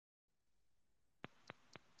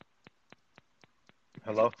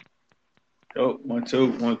Hello? Oh, one,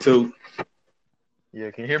 two, one, two.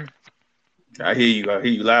 Yeah, can you hear me? I hear you. I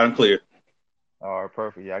hear you loud and clear. All right,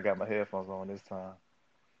 perfect. Yeah, I got my headphones on this time.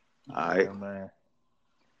 All right. Yeah, man.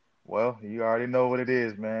 Well, you already know what it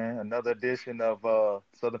is, man. Another edition of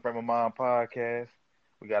Southern Frame of Mind podcast.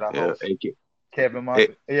 We got our Yeah. host, Kevin A-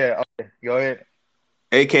 Monte. Yeah, okay. Go ahead.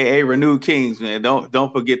 AKA Renewed Kings, man.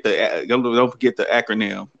 Don't forget the don't forget the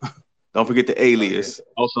acronym. Don't forget the Oh, yeah. alias,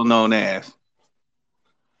 also known as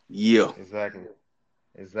yeah. Exactly.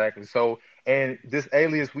 Exactly. So, and this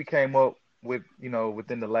alias we came up with,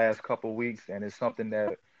 within the last couple of weeks, and it's something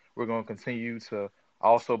that we're going to continue to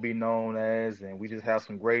also be known as. And we just have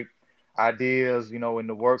some great ideas, in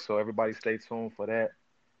the work. So everybody stay tuned for that.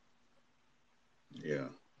 Yeah.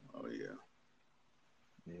 Oh yeah.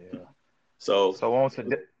 Yeah. So, So on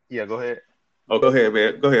to, yeah, go ahead. oh, go ahead,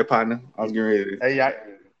 man. Go ahead, partner. I was Y- getting ready. To,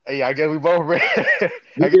 Hey, I guess we both ready.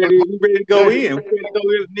 we I guess we ready? both We ready to go ready. in? We ready to go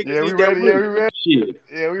in? Niggas Yeah, we hit that ready. Yeah, roof. we ready. Shit.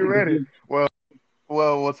 Yeah, we ready.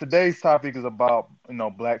 Well, today's topic is about,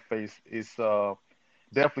 blackface. It's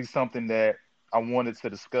definitely something that I wanted to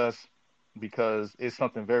discuss because it's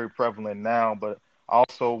something very prevalent now, but I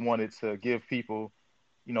also wanted to give people,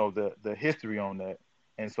 the history on that.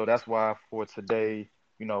 And so that's why for today,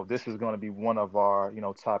 this is going to be one of our,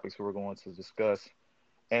 topics we're going to discuss.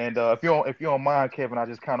 And if you don't mind, Kevin, I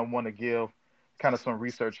just kind of want to give kind of some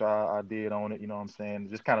research I did on it. You know what I'm saying?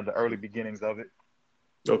 Just kind of the early beginnings of it.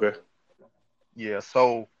 Okay. Yeah.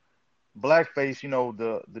 So blackface,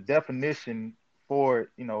 the definition for it,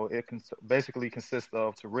 it basically consists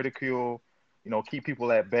of to ridicule, keep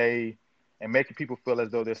people at bay, and making people feel as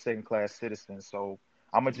though they're second class citizens. So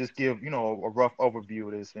I'm gonna just give a rough overview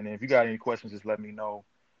of this, and if you got any questions, just let me know. All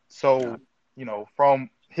So from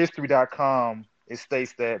history.com, it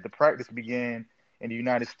states that the practice began in the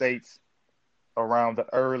United States around the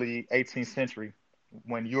early 18th century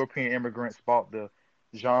when European immigrants brought the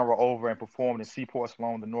genre over and performed in seaports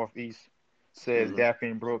along the Northeast, says right.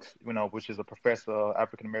 Daphne Brooks, which is a professor of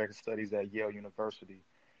African American studies at Yale University.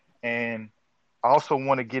 And I also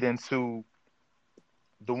want to get into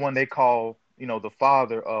the one they call, the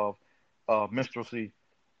father of minstrelsy.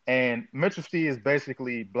 And minstrelsy is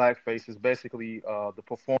basically blackface, is basically the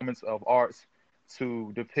performance of arts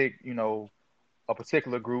to depict, a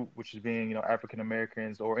particular group, which is being African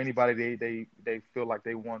Americans or anybody they feel like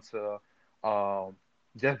they want to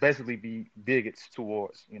just basically be bigots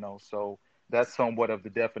towards. So that's somewhat of the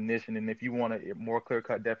definition. And if you want a more clear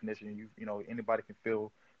cut definition, anybody can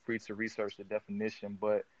feel free to research the definition.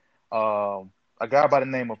 But a guy by the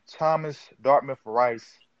name of Thomas Dartmouth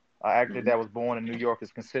Rice, an actor Mhm. that was born in New York,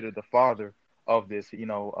 is considered the father of this.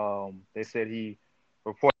 They said he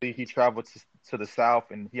reportedly he traveled to the South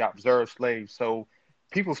and he observed slaves. So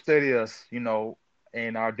people study us,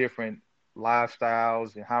 and our different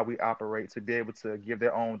lifestyles and how we operate to be able to give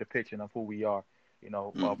their own depiction of who we are, for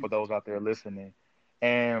Mhm. those out there listening.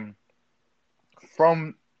 And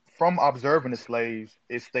from from observing the slaves,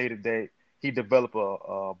 it stated that he developed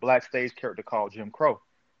a black stage character called Jim Crow.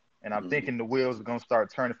 And I'm Mhm. thinking the wheels are gonna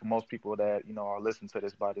start turning for most people that are listening to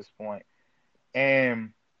this by this point.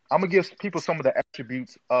 And I'm gonna give people some of the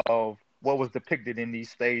attributes of what was depicted in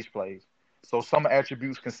these stage plays. So some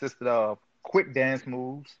attributes consisted of quick dance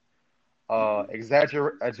moves, Mhm.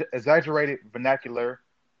 exaggerated vernacular,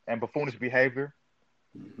 and buffoonish behavior.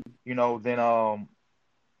 Then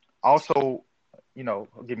also,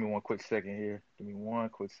 give me one quick second here. Give me one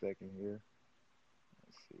quick second here.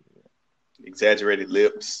 Let's see here. Exaggerated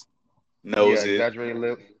lips, Yeah, noses. exaggerated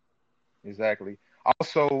lips. Exactly.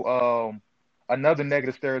 Also, another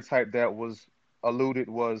negative stereotype that was alluded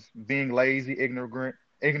was being lazy, ignorant,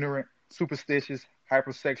 superstitious,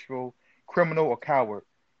 hypersexual, criminal, or coward.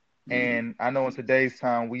 Mhm. And I know in today's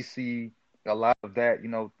time we see a lot of that,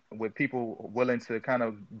 with people willing to kind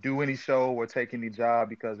of do any show or take any job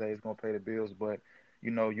because hey, it's gonna pay the bills. But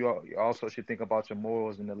you also should think about your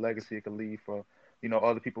morals and the legacy it could leave for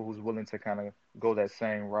other people who's willing to kind of go that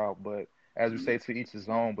same route. But as we say, to each his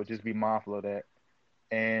own. But just be mindful of that.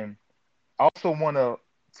 And I also want to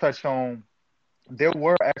touch on there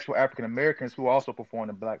were actual African Americans who also performed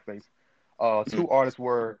in blackface. Mhm. Two artists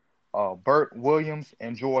were Burt Williams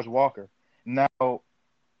and George Walker. Now,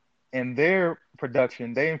 in their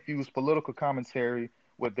production, they infused political commentary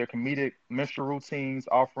with their comedic minstrel routines,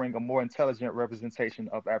 offering a more intelligent representation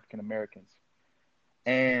of African Americans.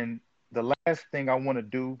 And the last thing I want to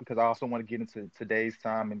do, because I also want to get into today's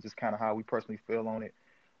time and just kind of how we personally feel on it,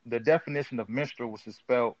 the definition of minstrel, which is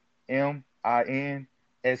spelled Minstrel,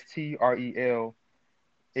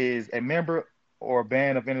 is a member or a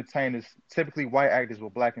band of entertainers, typically white actors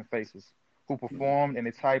with blackened faces, who performed in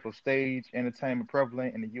a type of stage entertainment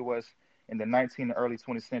prevalent in the U.S. in the 19th and early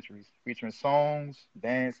 20th centuries, featuring songs,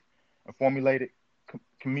 dance, and formulated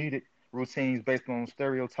comedic routines based on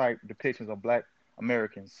stereotype depictions of Black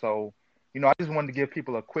Americans. So, I just wanted to give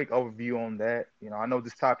people a quick overview on that. I know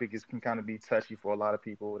this topic can kind of be touchy for a lot of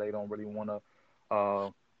people. They don't really want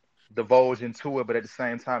to divulge into it, but at the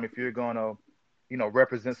same time, if you're gonna,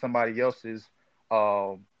 represent somebody else's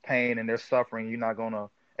pain and their suffering, you're not gonna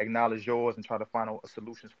acknowledge yours and try to find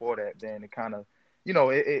solutions for that. Then it kind of,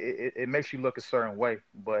 it makes you look a certain way.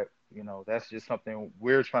 But that's just something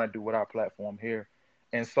we're trying to do with our platform here.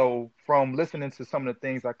 And so, from listening to some of the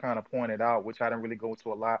things I kind of pointed out, which I didn't really go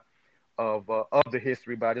into a lot of the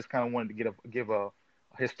history, but I just kind of wanted to give a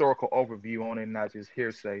historical overview on it, and not just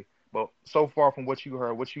hearsay. But so far from what you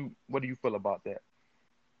heard, what do you feel about that?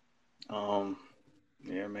 Um,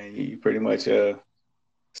 yeah, man, you pretty much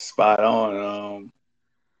spot on.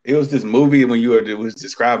 It was this movie when you was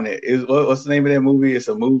describing it. What's the name of that movie? It's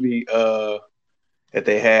a movie that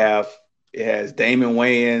they have. It has Damon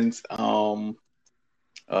Wayans,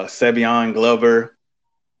 Savion Glover,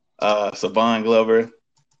 Savion Glover.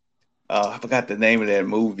 I forgot the name of that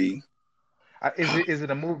movie. Is it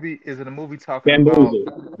a movie? Is it a movie talking about?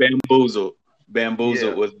 Bamboozle. Bamboozle. Bamboozle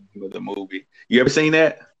Yeah, was the movie. You ever seen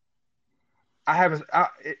that? I haven't.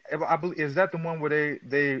 I believe, is that the one where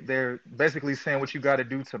they're basically saying what you got to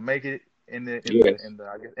do to make it in the in the Yes. in the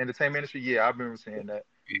I guess, entertainment industry? Yeah, I remember saying that.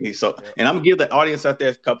 So, Yeah. and I'm gonna give the audience out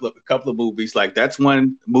there a couple of movies. Like that's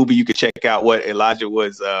one movie you could check out. What Elijah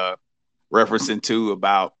was referencing to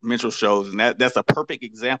about minstrel shows, and that's a perfect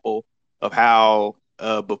example of how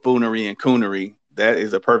buffoonery and coonery. That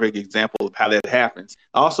is a perfect example of how that happens.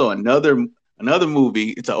 Also, another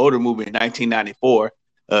movie. It's an older movie in 1994.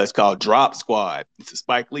 It's called Drop Squad. It's a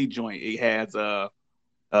Spike Lee joint. It has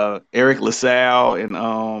Eric LaSalle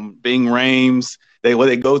and Bing Rames.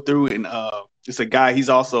 They go through and it's a guy. He's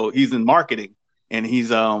in marketing and he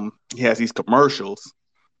has these commercials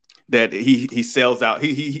that he sells out.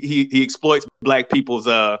 He exploits Black people's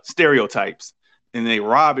stereotypes, and they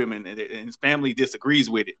rob him, and his family disagrees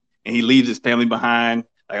with it, and he leaves his family behind.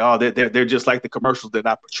 Like, oh, they're just like the commercials that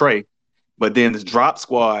I portray. But then this Drop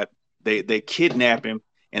Squad, they kidnap him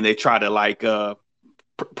and they try to like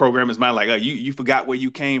program his mind like, oh, you forgot where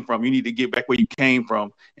you came from. You need to get back where you came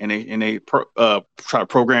from, and they try to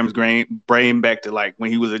program his brain back to like when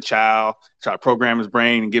he was a child. Try to program his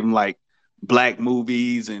brain and give him like Black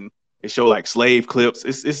movies, and they show like slave clips.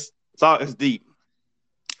 It's deep.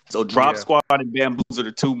 So Drop Yeah. Squad and Bamboos are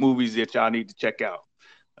the two movies that y'all need to check out.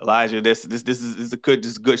 Elijah, this is a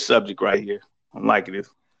good subject right here. I'm liking this.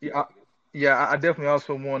 Yeah, I definitely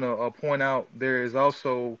also want to point out there is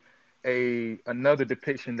also a another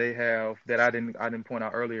depiction they have that I didn't point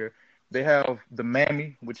out earlier. They have the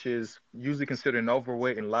mammy, which is usually considered an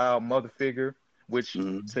overweight and loud mother figure, which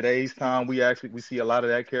Mm-hmm. today's time we see a lot of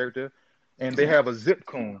that character, and they Yeah. have a zip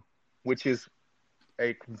coon, which is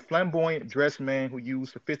a flamboyant dressed man who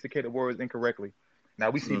used sophisticated words incorrectly.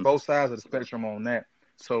 Now we see Mm-hmm. both sides of the spectrum on that.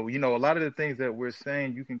 So, a lot of the things that we're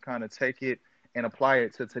saying, you can kind of take it and apply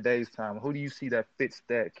it to today's time. Who do you see that fits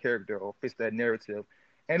that character or fits that narrative?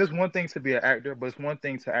 And it's one thing to be an actor, but it's one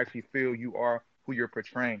thing to actually feel you are who you're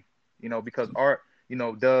portraying, because art,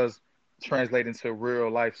 does translate into real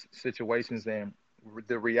life situations and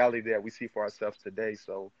the reality that we see for ourselves today.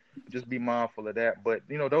 So just be mindful of that. But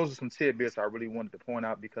those are some tidbits I really wanted to point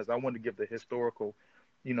out because I wanted to give the historical,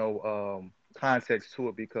 context to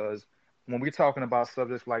it. Because when we're talking about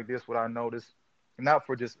subjects like this, what I noticed, not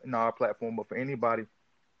for just our platform, but for anybody,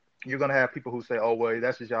 you're gonna have people who say, "Oh, well,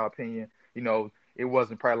 that's just your opinion." It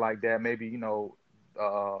wasn't probably like that. Maybe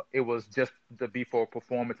it was just to be for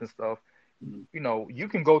performance and stuff. You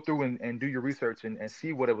can go through and do your research and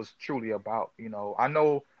see what it was truly about. I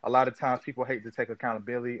know a lot of times people hate to take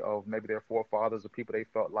accountability of maybe their forefathers or people they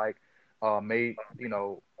felt like made,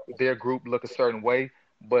 their group look a certain way.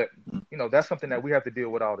 But, that's something that we have to deal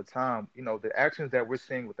with all the time. The actions that we're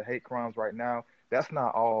seeing with the hate crimes right now, that's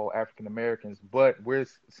not all African Americans, but we're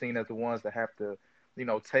seen as the ones that have to,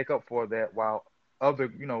 take up for that while other,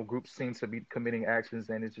 groups seem to be committing actions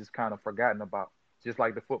and it's just kind of forgotten about, just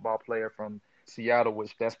like the football player from Seattle,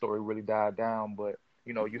 which that story really died down. But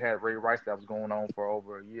you had Ray Rice that was going on for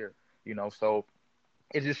over a year. So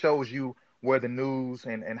it just shows you where the news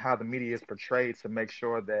and how the media is portrayed to make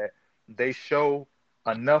sure that they show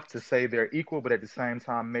enough to say they're equal, but at the same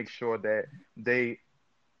time make sure that they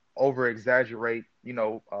over exaggerate.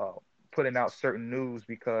 Putting out certain news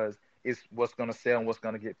because it's what's going to sell and what's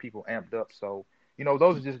going to get people amped up. So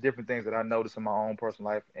those are just different things that I notice in my own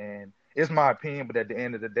personal life, and it's my opinion. But at the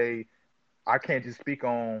end of the day, I can't just speak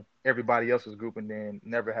on everybody else's group and then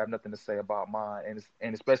never have nothing to say about mine,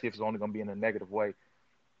 and especially if it's only going to be in a negative way.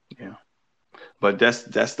 Yeah. But that's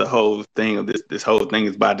the whole thing of this whole thing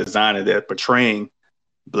is by design of that portraying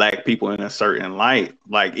black people in a certain light.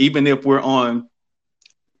 Like even if we're on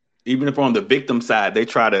the victim side, they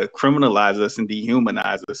try to criminalize us and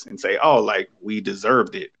dehumanize us and say, oh, like we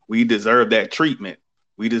deserved it. We deserve that treatment.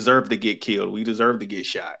 We deserve to get killed. We deserve to get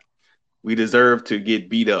shot. We deserve to get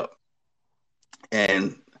beat up.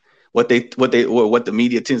 And what the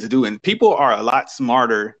media tends to do, and people are a lot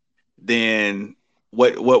smarter than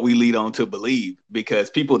what we lead on to believe, because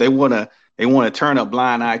people they want to turn a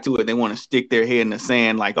blind eye to it. They want to stick their head in the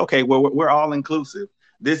sand, like, okay, well, we're all inclusive.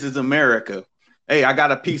 This is America. Hey, I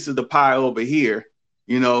got a piece of the pie over here,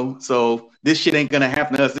 so this shit ain't gonna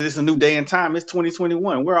happen to us. This is a new day and time. It's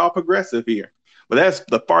 2021. We're all progressive here. But that's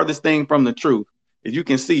the farthest thing from the truth. As you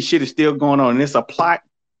can see, shit is still going on, and it's a plot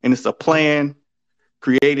and it's a plan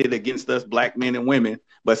created against us black men and women.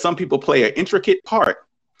 But some people play an intricate part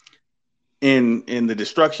in the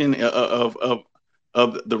destruction of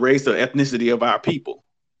the race or ethnicity of our people.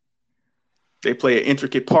 They play an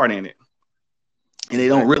intricate part in it, and they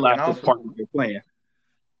don't realize the part that they're playing.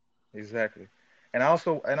 Exactly. And I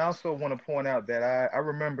also want to point out that I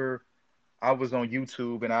remember I was on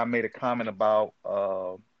YouTube and I made a comment about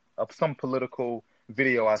of some political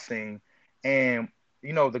video I seen, and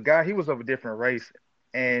the guy, he was of a different race,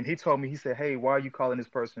 and he told me, he said, "Hey, why are you calling this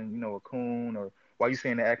person a coon, or why are you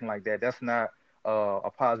saying they're acting like that? That's not a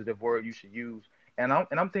positive word you should use." And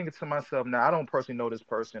I'm thinking to myself, now I don't personally know this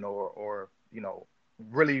person or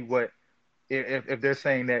really what, if they're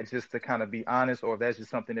saying that just to kind of be honest, or if that's just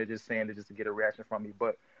something they're just saying just to get a reaction from me.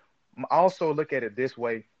 But also look at it this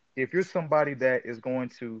way: if you're somebody that is going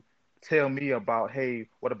to tell me about, hey,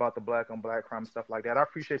 what about the black on black crime and stuff like that, I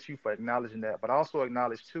appreciate you for acknowledging that. But also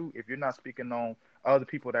acknowledge too, if you're not speaking on other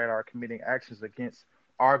people that are committing actions against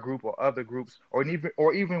our group or other groups, or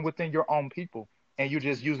even within your own people, and you're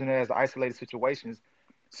just using it as isolated situations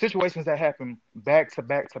that happen back to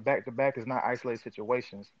back to back to back is not isolated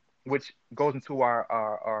situations, which goes into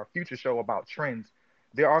our future show about trends.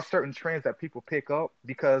 There are certain trends that people pick up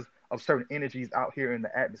because of certain energies out here in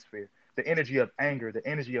the atmosphere. The energy of anger, the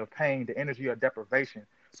energy of pain, the energy of deprivation.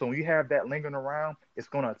 So when you have that lingering around, it's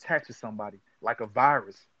going to attach to somebody like a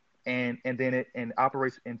virus. And then it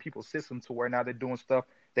operates in people's systems to where now they're doing stuff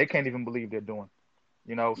they can't even believe they're doing.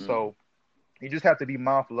 So you just have to be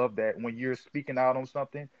mindful of that when you're speaking out on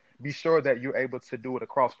something. Be sure that you're able to do it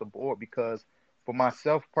across the board, because for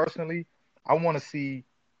myself personally, I want to see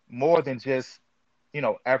more than just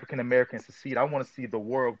African Americans succeed. I want to see the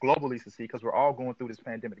world globally succeed, because we're all going through this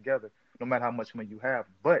pandemic together, no matter how much money you have.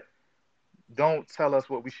 But don't tell us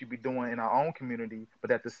what we should be doing in our own community,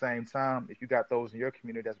 but at the same time, if you got those in your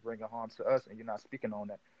community that's bringing harm to us and you're not speaking on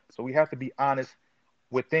that. So we have to be honest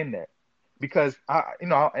within that, because I'm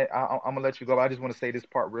gonna let you go. I just want to say this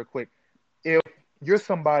part real quick. If you're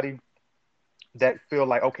somebody that feel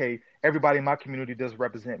like, okay, everybody in my community does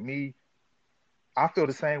represent me, I feel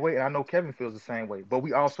the same way, and I know Kevin feels the same way. But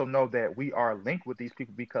we also know that we are linked with these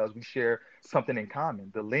people because we share something in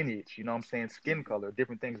common, the lineage, what I'm saying, skin color,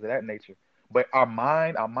 different things of that nature. But our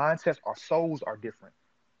mindsets, our souls are different.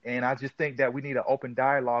 And I just think that we need an open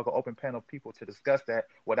dialogue, an open panel of people to discuss that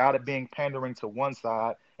without it being pandering to one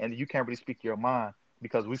side, and you can't really speak your mind,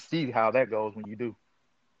 because we see how that goes when you do.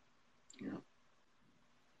 Yeah.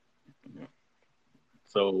 Yeah.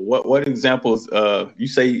 So what examples you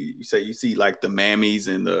say you see like the mammies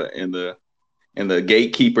and the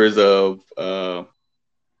gatekeepers of how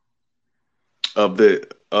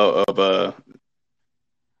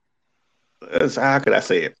could I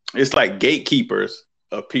say it? It's like gatekeepers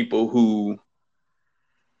of people who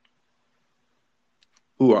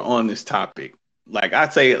are on this topic. Like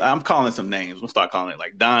I'd say, I'm calling some names. We'll start calling it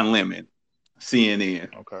like Don Lemon,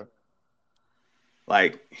 CNN. Okay.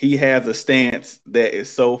 Like he has a stance that is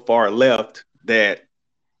so far left that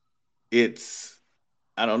it's,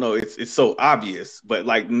 I don't know, it's so obvious. But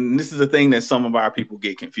like this is the thing that some of our people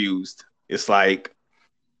get confused. It's like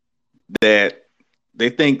that they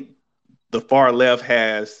think the far left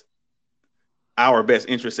has our best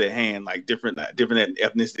interests at hand, like different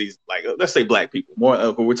ethnicities. Like let's say black people.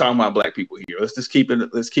 More, we're talking about black people here. Let's keep it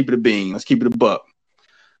a bean. Let's keep it a buck.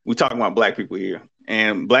 We're talking about black people here,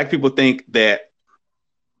 and black people think that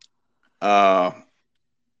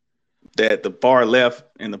that the far left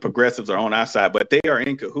and the progressives are on our side, but they are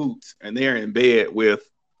in cahoots and they're in bed with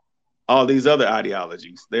all these other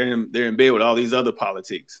ideologies. They're in bed with all these other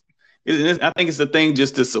politics. I think it's a thing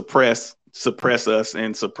just to suppress us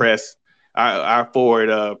and suppress our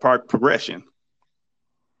forward progression.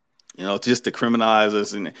 just to criminalize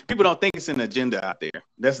us, and people don't think it's an agenda out there.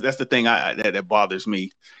 That's the thing that bothers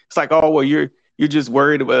me. It's like, oh well, you're just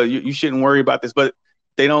worried about you shouldn't worry about this, but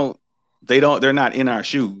they're not in our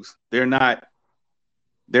shoes. They're not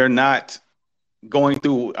going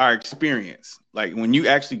through our experience. Like when you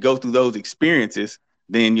actually go through those experiences,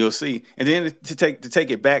 then you'll see. And then to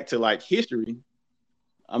take it back to like history,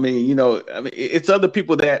 I mean, it's other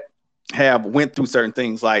people that have went through certain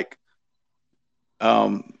things, like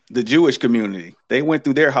the Jewish community. They went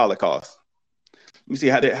through their Holocaust. Let me see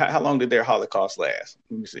how long did their Holocaust last?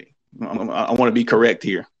 Let me see. I want to be correct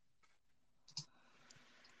here.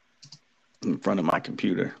 In front of my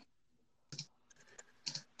computer.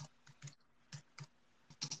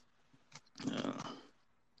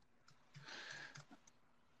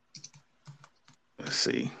 Let's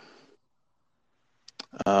see.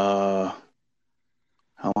 How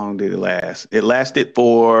long did it last? It lasted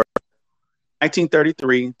for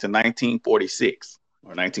 1933 to 1946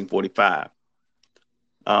 or 1945.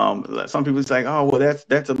 Some people say, oh, well,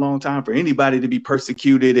 that's a long time for anybody to be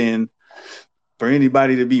persecuted and for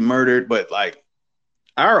anybody to be murdered. But like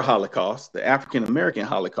our Holocaust, the African American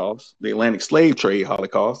Holocaust, the Atlantic slave trade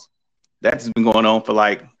Holocaust, that's been going on for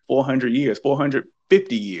like 400 years,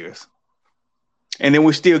 450 years. And then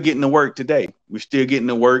we're still getting to work today. We're still getting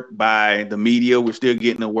to work by the media. We're still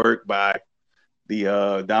getting to work by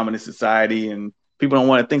the dominant society. And people don't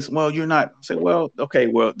want to think, well, you're not. Say, well, okay,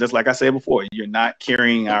 well, just like I said before, you're not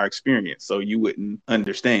carrying our experience, so you wouldn't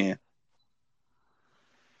understand.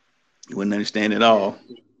 You wouldn't understand at all.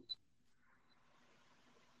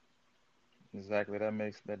 Exactly.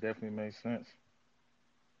 That definitely makes sense.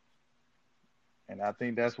 And I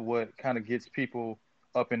think that's what kind of gets people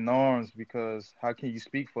up in arms, because how can you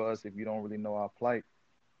speak for us if you don't really know our plight?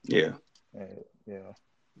 Yeah. Yeah,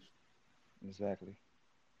 exactly.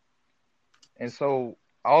 And so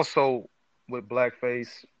also with blackface,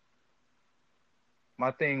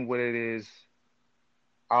 my thing with it is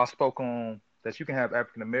I spoke on that you can have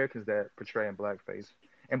African Americans that portray in blackface,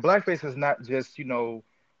 and blackface is not just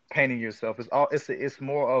painting yourself. It's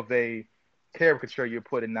more of a caricature you're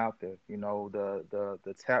putting out there.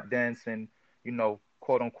 The tap dancing,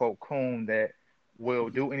 quote unquote coon that will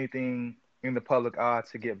do anything in the public eye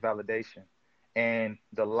to get validation, and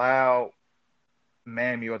the loud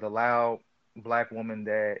mammy or the loud black woman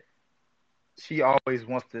that she always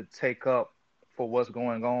wants to take up for what's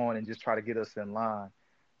going on and just try to get us in line.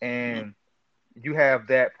 And you have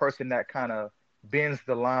that person that kind of bends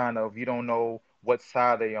the line of you don't know what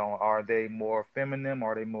side they on. Are they more feminine?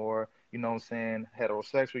 Are they more, what I'm saying,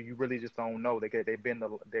 heterosexual? You really just don't know. They bend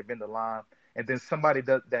the line, and then somebody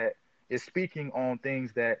that is speaking on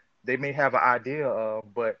things that they may have an idea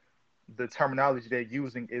of, but the terminology they're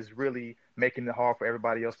using is really making it hard for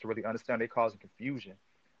everybody else to really understand. They're causing confusion.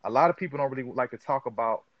 A lot of people don't really like to talk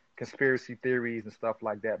about conspiracy theories and stuff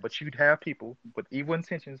like that, but you'd have people with evil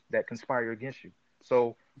intentions that conspire against you.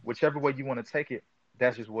 So whichever way you want to take it,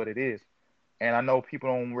 that's just what it is. And I know people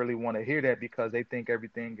don't really want to hear that because they think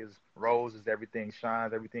everything is roses, everything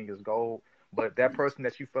shines, everything is gold. But that person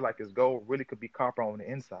that you feel like is gold really could be copper on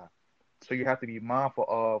the inside. So you have to be mindful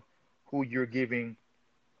of who you're giving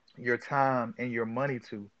your time and your money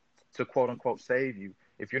to quote unquote save you.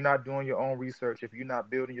 If you're not doing your own research, if you're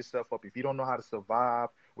not building yourself up, if you don't know how to survive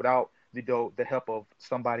without the help of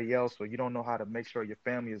somebody else, or you don't know how to make sure your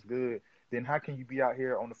family is good, then how can you be out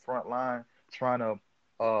here on the front line trying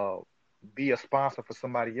to be a sponsor for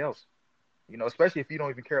somebody else? Especially if you don't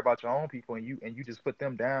even care about your own people, and you just put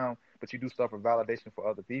them down, but you do stuff for validation for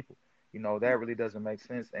other people. That really doesn't make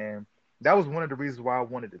sense. And that was one of the reasons why I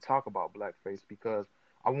wanted to talk about blackface, because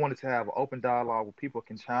I wanted to have an open dialogue where people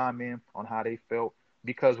can chime in on how they felt,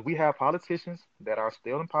 because we have politicians that are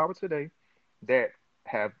still in power today that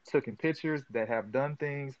have taken pictures, that have done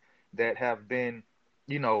things that have been,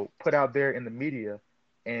 put out there in the media,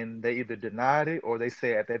 and they either denied it or they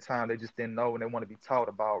say at that time they just didn't know, and they want to be taught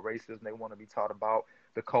about racism, they want to be taught about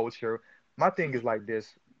the culture. My thing is like this: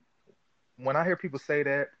 when I hear people say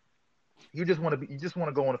that, you just want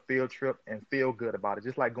to go on a field trip and feel good about it,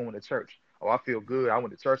 just like going to church. Oh, I feel good, I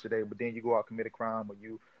went to church today, but then you go out commit a crime, or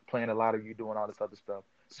you playing a lot, of you doing all this other stuff.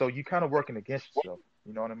 So you kind of working against yourself.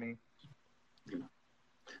 You know what I mean?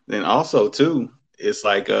 Then also too, it's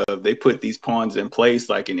like they put these pawns in place,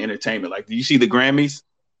 like in entertainment. Like, do you see the Grammys?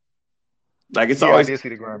 Like Yeah, I did see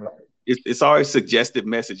the Grammy. it's always suggestive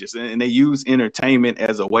messages, and they use entertainment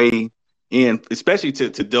as a way in, especially to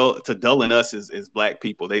dulling us as black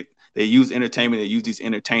people. They use entertainment. They use these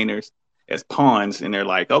entertainers as pawns, and they're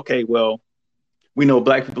like, okay, well, we know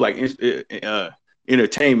black people like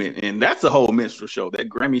entertainment, and that's a whole minstrel show. That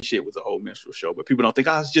Grammy shit was a whole minstrel show, but people don't think,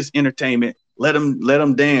 oh, it's just entertainment. Let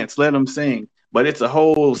them dance, let them sing, but it's a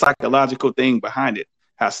whole psychological thing behind it.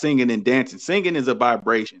 How singing and singing is a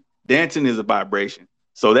vibration, dancing is a vibration.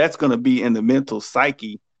 So that's going to be in the mental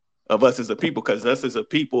psyche of us as a people, because us as a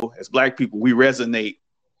people, as Black people, we resonate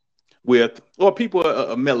with, or people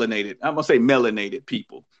are melanated. I'm gonna say melanated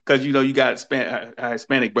people, because you got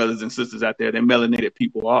Hispanic brothers and sisters out there. They're melanated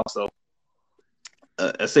people also.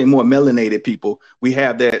 I say more melanated people. We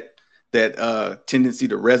have that tendency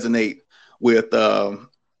to resonate with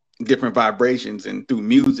different vibrations, and through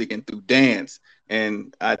music and through dance.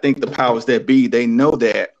 And I think the powers that be, they know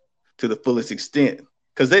that to the fullest extent,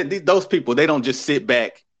 because those people, they don't just sit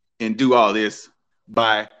back and do all this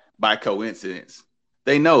by coincidence.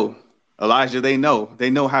 They know. Elijah, they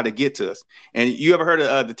know how to get to us. And you ever heard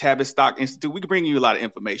of the Tavistock Institute? We can bring you a lot of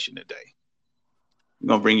information today. We're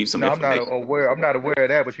gonna bring you some information. I'm not aware of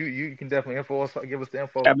that, but you can definitely give us the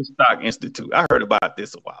info. Tavistock Institute. I heard about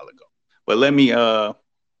this a while ago. But let me the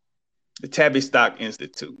Tavistock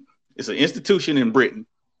Institute. It's an institution in Britain.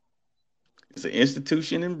 It's an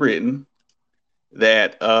institution in Britain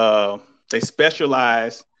that they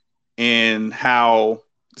specialize in how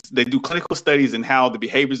they do clinical studies in how the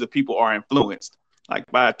behaviors of people are influenced, like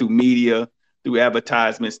through media, through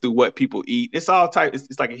advertisements, through what people eat. It's all type.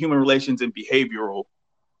 It's like a human relations and behavioral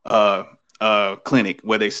clinic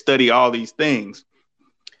where they study all these things,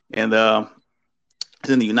 and it's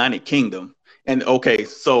in the United Kingdom. And okay,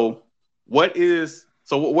 so where did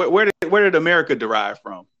America derive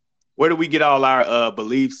from? Where do we get all our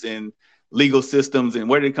beliefs and legal systems, and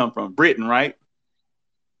where did it come from? Britain, right?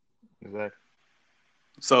 Exactly.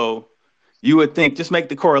 So you would think, just make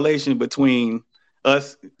the correlation between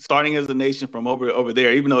us starting as a nation from over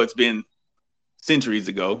there, even though it's been centuries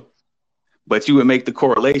ago, but you would make the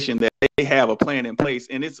correlation that they have a plan in place,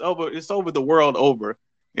 and it's over the world over,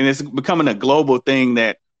 and it's becoming a global thing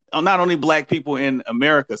that not only Black people in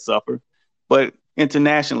America suffer, but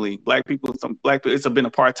internationally, Black people, it's been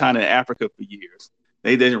apartheid in Africa for years.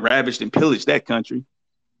 They ravaged and pillaged that country,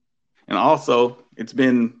 and also it's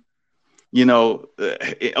been,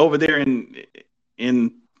 over there in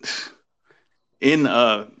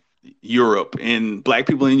Europe, and Black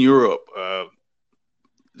people in Europe,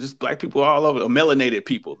 just Black people all over, melanated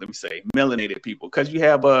people. Let me say melanated people, because you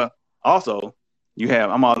have I'm all over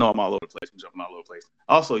the place. I'm jumping all over the place.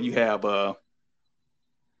 Also, you have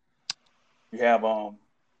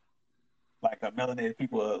like melanated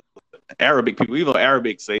people, Arabic people. Even though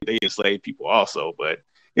Arabics say they enslaved people also, but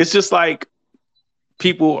it's just like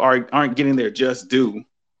people aren't getting their just due.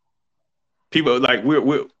 People like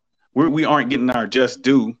we aren't getting our just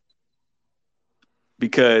due,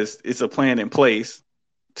 because it's a plan in place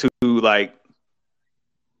to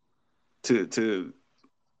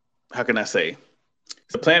how can I say?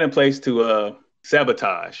 It's a plan in place to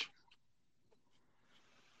sabotage.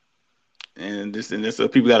 And this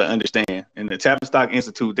people got to understand. And the Tavistock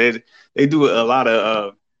Institute, they do a lot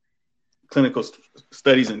of clinical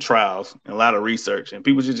studies and trials, and a lot of research, and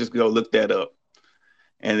people should just go look that up.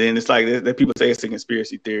 And then it's like that people say it's a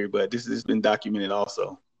conspiracy theory, but this has been documented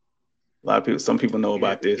also. Some people know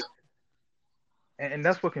about this. And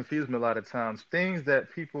that's what confuses me a lot of times. Things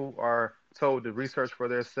that people are told to research for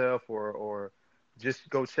themselves, or just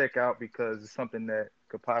go check out because it's something that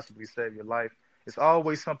could possibly save your life. It's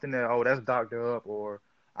always something that, oh, that's doctored up, or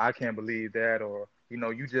I can't believe that, or you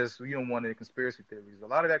don't want any conspiracy theories. A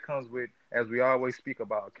lot of that comes with, as we always speak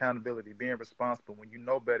about, accountability, being responsible. When you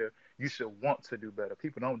know better, you should want to do better.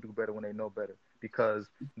 People don't do better when they know better, because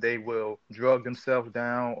they will drug themselves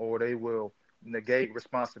down, or they will negate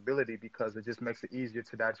responsibility, because it just makes it easier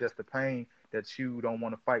to digest the pain that you don't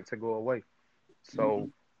want to fight to go away. So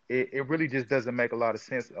it really just doesn't make a lot of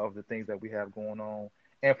sense of the things that we have going on.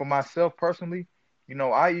 And for myself personally,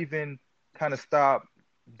 I even kind of stopped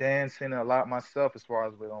dancing a lot myself, as far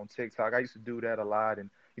as with on TikTok. I used to do that a lot, and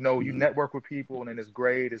you network with people, and it's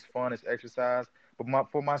great, it's fun, it's exercise.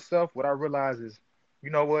 But for myself, what I realize is,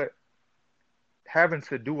 what, having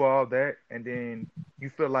to do all that, and then you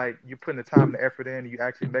feel like you're putting the time and the effort in, and you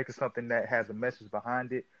actually making something that has a message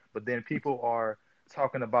behind it, but then people are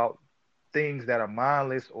talking about things that are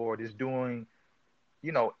mindless, or just doing,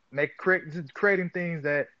 just creating things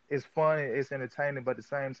that is fun, it's entertaining, but at the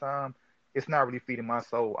same time, it's not really feeding my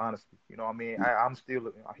soul, honestly. What I mean? I'm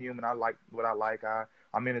still a human. I like what I like.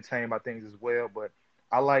 I'm entertained by things as well, but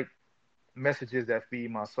I like messages that feed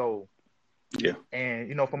my soul. Yeah.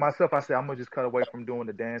 And for myself, I said I'm gonna just cut away from doing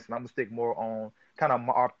the dance, and I'm gonna stick more on kind of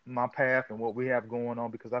my path and what we have going on,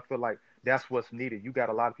 because I feel like that's what's needed. You got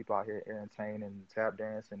a lot of people out here entertaining and tap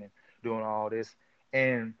dancing and doing all this,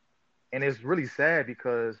 and it's really sad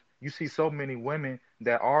because you see so many women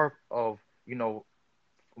that are of, you know,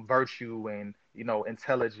 virtue and, you know,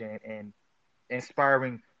 intelligent and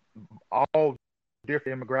inspiring all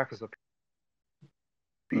different demographics of people,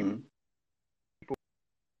 Mm-hmm. but get the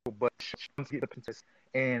princess. And I know that's not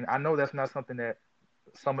something that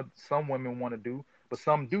some women want to do, but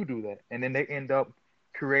some do that, and then they end up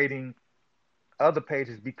creating other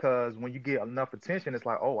pages because when you get enough attention, it's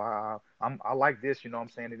like, oh, I like this, you know what I'm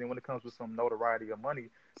saying? And then when it comes with some notoriety or money,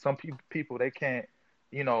 some people they can't,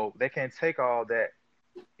 you know, they can't take all that,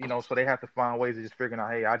 you know, so they have to find ways of just figuring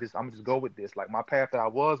out, hey, I'm just go with this. Like my path that I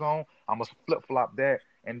was on, I'm gonna flip flop that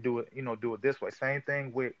and do it, you know, do it this way. Same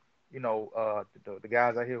thing with, you know, the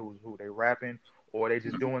guys out here who they rapping or they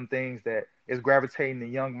just doing things that is gravitating the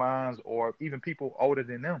young minds or even people older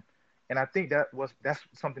than them. And I think that's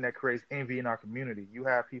something that creates envy in our community. You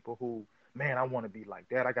have people who, man, I want to be like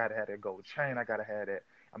that. I gotta have that gold chain. I gotta have that.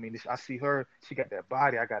 I mean, I see her. She got that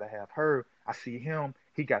body. I gotta have her. I see him.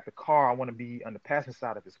 He got the car. I want to be on the passenger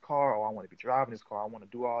side of his car, or I want to be driving his car. I want to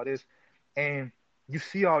do all this, and you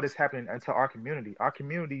see all this happening into our community. Our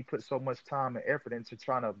community puts so much time and effort into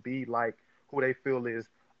trying to be like who they feel is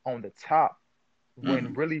on the top.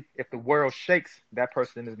 When Mm-hmm. really, if the world shakes, that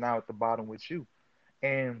person is now at the bottom with you.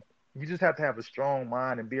 And you just have to have a strong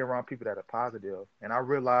mind and be around people that are positive. And I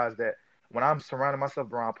realize that when I'm surrounding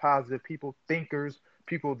myself around positive people, thinkers,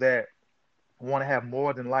 people that want to have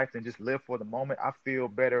more than life than just live for the moment, I feel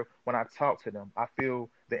better when I talk to them. I feel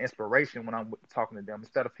the inspiration when I'm talking to them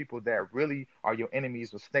instead of people that really are your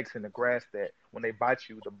enemies or snakes in the grass that when they bite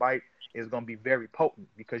you, the bite is going to be very potent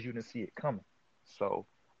because you didn't see it coming. So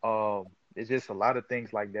it's just a lot of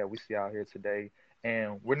things like that we see out here today.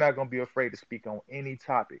 And we're not going to be afraid to speak on any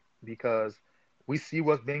topic because we see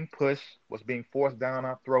what's being pushed, what's being forced down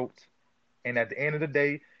our throats. And at the end of the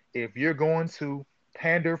day, if you're going to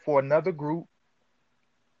pander for another group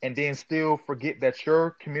and then still forget that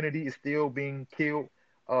your community is still being killed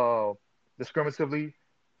uh, discriminatively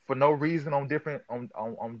for no reason on different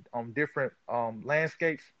on different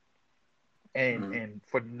landscapes Mm-hmm. and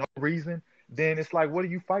for no reason, then it's like, what are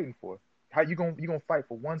you fighting for? How you gonna fight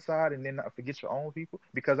for one side and then not forget your own people?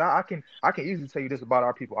 Because I can easily tell you this about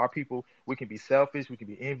our people. Our people, we can be selfish, we can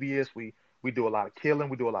be envious, we do a lot of killing,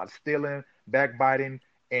 we do a lot of stealing, backbiting.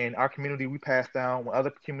 In our community, we pass down when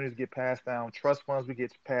other communities get passed down. Trust funds we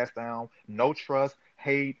get passed down. No trust,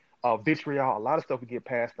 hate, vitriol, a lot of stuff we get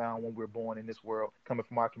passed down when we're born in this world coming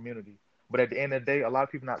from our community. But at the end of the day, a lot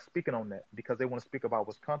of people not speaking on that because they want to speak about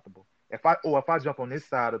what's comfortable. If I jump on this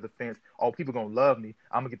side of the fence, oh, people gonna love me.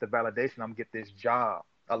 I'm gonna get the validation. I'm gonna get this job.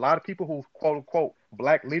 A lot of people who quote unquote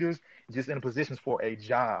black leaders just in positions for a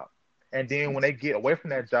job, and then when they get away from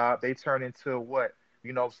that job, they turn into what,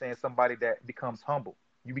 you know, saying somebody that becomes humble.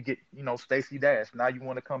 You get, you know, Stacey Dash. Now you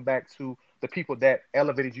want to come back to the people that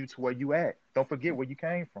elevated you to where you at. Don't forget where you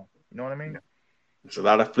came from. You know what I mean? It's a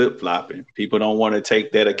lot of flip flopping. People don't want to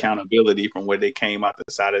take that Yeah. accountability from where they came out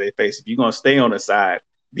the side of their face. If you're gonna stay on the side,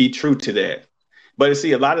 be true to that. But you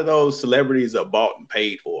see, a lot of those celebrities are bought and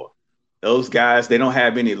paid for. Those guys, they don't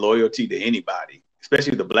have any loyalty to anybody,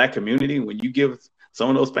 especially the black community. When you give some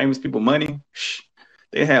of those famous people money,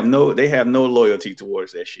 they have no loyalty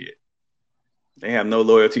towards that shit. They have no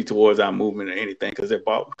loyalty towards our movement or anything because they're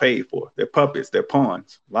bought and paid for. They're puppets. They're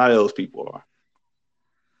pawns. A lot of those people are.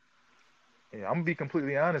 Yeah, I'm gonna be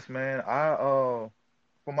completely honest, man.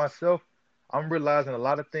 For myself, I'm realizing a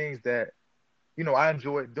lot of things that, you know, I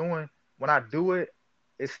enjoy doing. When I do it,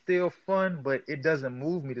 it's still fun, but it doesn't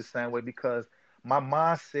move me the same way because my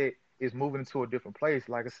mindset is moving into a different place.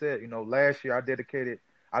 Like I said, you know, last year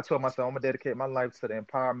I told myself I'm gonna dedicate my life to the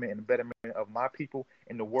empowerment and the betterment of my people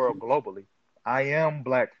in the world globally. I am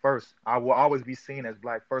black first. I will always be seen as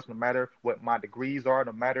black first, no matter what my degrees are,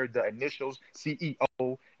 no matter the initials,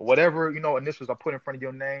 CEO, whatever, you know, initials I put in front of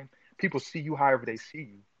your name. People see you however they see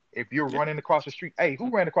you. If you're running across the street, hey, who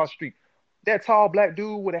ran across the street? That tall black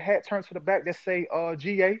dude with a hat turned to the back that say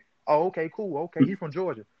GA. Oh, okay, cool. Okay, he's from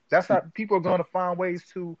Georgia. That's how people are gonna find ways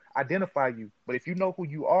to identify you. But if you know who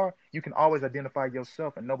you are, you can always identify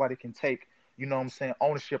yourself and nobody can take, you know what I'm saying,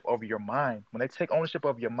 ownership over your mind. When they take ownership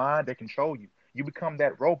of your mind, they control you. You become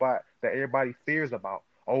that robot that everybody fears about.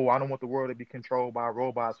 Oh, I don't want the world to be controlled by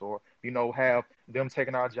robots or, you know, have them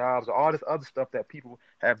taking our jobs or all this other stuff that people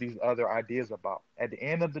have these other ideas about. At the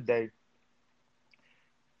end of the day,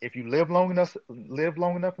 if you live long enough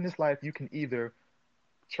in this life, you can either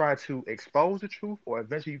try to expose the truth or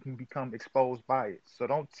eventually you can become exposed by it. So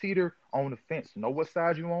don't teeter on the fence. Know what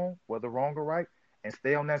side you're on, whether wrong or right, and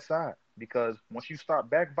stay on that side. Because once you start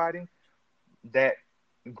backbiting, that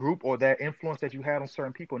group or that influence that you had on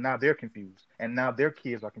certain people, now they're confused, and now their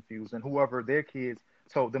kids are confused, and whoever their kids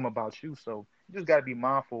told them about you. So you just got to be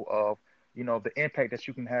mindful of, the impact that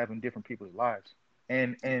you can have in different people's lives.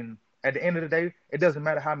 And at the end of the day, it doesn't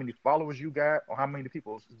matter how many followers you got or how many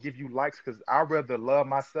people give you likes, because I'd rather love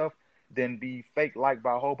myself than be fake liked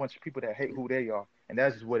by a whole bunch of people that hate who they are, and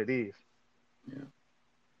that's just what it is. Yeah.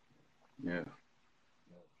 Yeah.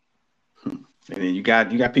 And then you got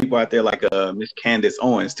people out there like Miss Candace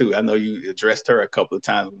Owens too. I know you addressed her a couple of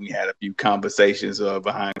times when we had a few conversations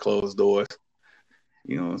behind closed doors.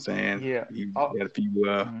 You know what I'm saying? Yeah. You Oh. got a few.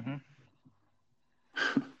 Hmm.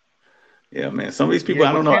 Yeah, man. Some of these people,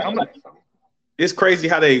 Yeah, I but don't know. Ken, I'm gonna. It's crazy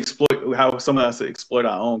how they exploit, how some of us exploit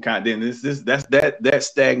our own content. That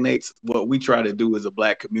stagnates what we try to do as a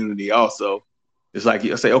Black community. Also, it's like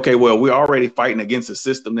you say, okay, well, we're already fighting against a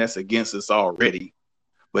system that's against us already.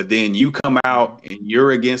 But then you come Hmm. out and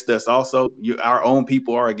you're against us also. Our own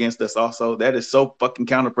people are against us also. That is so fucking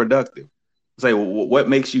counterproductive. Say, well, what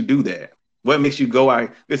makes you do that? What makes you go out?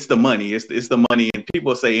 It's the money. It's the money. And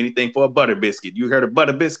people say anything for a butter biscuit. You heard of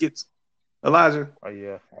butter biscuits, Elijah? Oh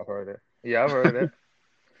yeah, I've heard that. Yeah, I've heard of that.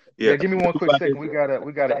 Yeah. Yeah, give me one quick People out there. second.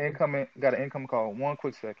 We got an incoming call. One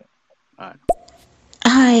quick second. All right.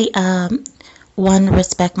 Hi, one,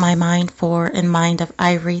 respect my mind for and mind of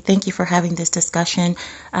Ivory. Thank you for having this discussion.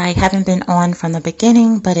 I haven't been on from the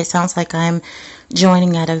beginning, but it sounds like I'm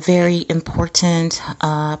joining at a very important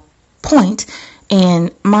point.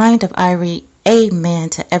 And mind of Ivory, amen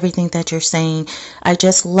to everything that you're saying. I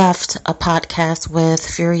just left a podcast with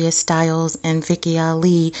Furious Styles and Vicky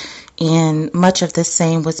Ali, and much of the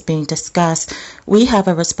same was being discussed. We have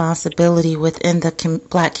a responsibility within the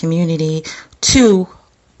Black community to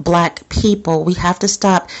Black people. We have to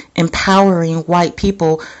stop empowering white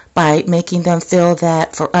people by making them feel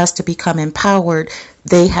that for us to become empowered,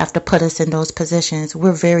 they have to put us in those positions.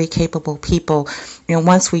 We're very capable people. And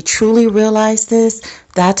once we truly realize this,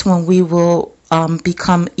 that's when we will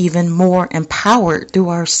become even more empowered through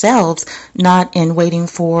ourselves, not in waiting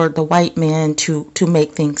for the white man to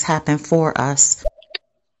make things happen for us.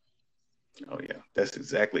 Oh yeah, that's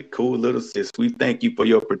exactly cool, little sis. We thank you for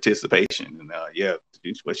your participation, and yeah,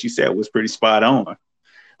 what she said was pretty spot on.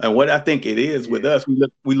 And what I think it is with Yeah. us,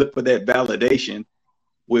 we look for that validation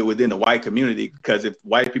within the white community, because if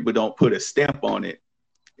white people don't put a stamp on it,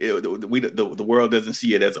 the world doesn't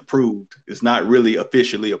see it as approved. It's not really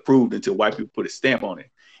officially approved until white people put a stamp on it.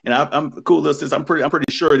 And I'm cool, little sis. I'm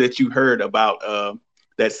pretty sure that you heard about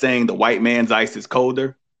that saying, "The white man's ice is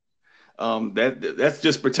colder." That's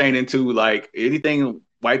just pertaining to like anything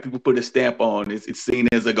white people put a stamp on, it's seen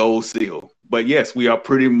as a gold seal. But yes, we are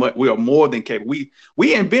more than capable.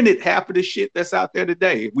 We invented half of the shit that's out there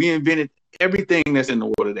today. We invented everything that's in the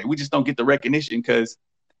world today. We just don't get the recognition because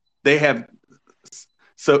they have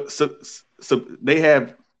so they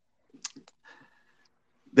have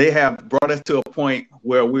brought us to a point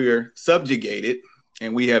where we're subjugated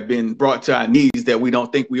and we have been brought to our knees that we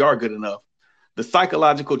don't think we are good enough. The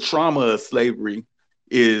psychological trauma of slavery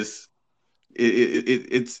is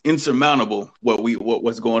it's insurmountable.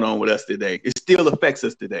 What's going on with us today? It still affects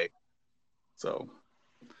us today. So,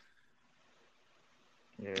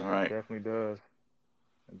 Yeah, all it right. definitely does.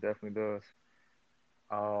 It definitely does.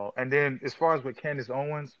 And then as far as with Candace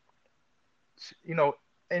Owens, you know,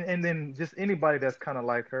 and then just anybody that's kind of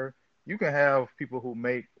like her, you can have people who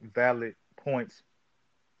make valid points,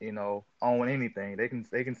 on anything. They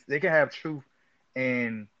can have truth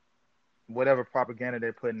in whatever propaganda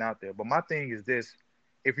they're putting out there. But my thing is this: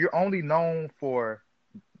 if you're only known for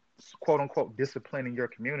quote unquote disciplining your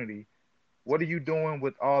community, what are you doing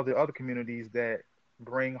with all the other communities that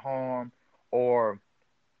bring harm or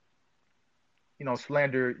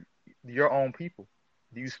slander your own people?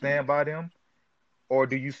 Do you stand by them, or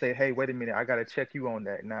do you say, hey, wait a minute, I got to check you on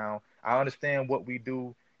that? Now I understand what we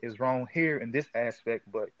do is wrong here in this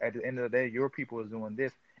aspect, but at the end of the day, your people is doing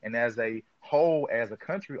this, and as a whole, as a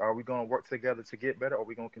country, are we going to work together to get better, or are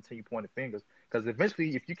we going to continue pointing fingers? Because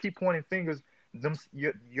eventually, if you keep pointing fingers,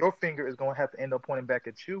 your finger is going to have to end up pointing back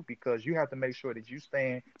at you, because you have to make sure that you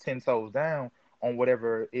stand 10 toes down on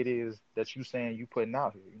whatever it is that you saying you putting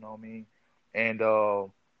out here. You know what I mean? And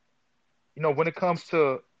when it comes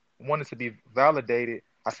to wanting to be validated,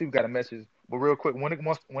 I see we got a message, but real quick, when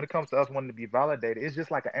it comes to us wanting to be validated, it's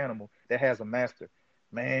just like an animal that has a master.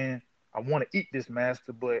 Man, I want to eat this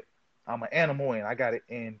master, but I'm an animal and I got it,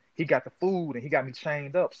 and he got the food and he got me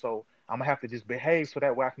chained up, so I'm gonna have to just behave so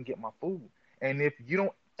that way I can get my food. And if you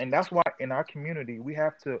don't, and that's why in our community we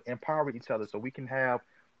have to empower each other so we can have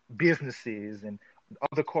businesses and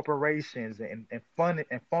other corporations and fund it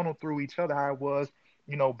and funnel through each other how it was,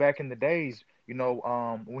 back in the days,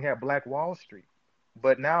 when we had Black Wall Street.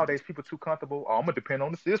 But nowadays, people too comfortable. Oh, I'm gonna depend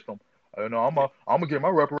on the system. I'm gonna get my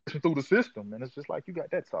reparation through the system, and it's just like you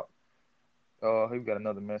got that talk. Here we got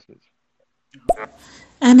another message.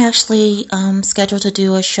 I'm actually scheduled to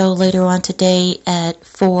do a show later on today at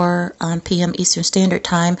 4 p.m. Eastern Standard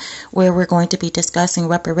Time where we're going to be discussing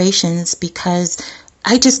reparations because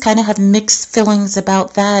I just kind of have mixed feelings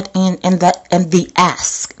about that and the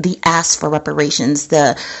ask for reparations,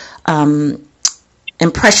 the um,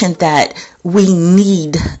 impression that we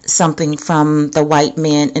need something from the white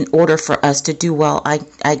man in order for us to do well.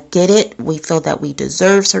 I get it. We feel that we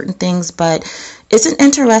deserve certain things, but it's an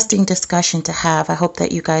interesting discussion to have. I hope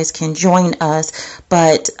that you guys can join us.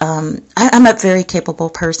 But I'm a very capable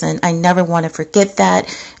person. I never want to forget that.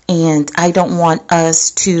 And I don't want us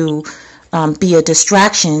to be a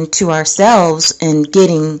distraction to ourselves in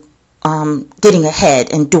getting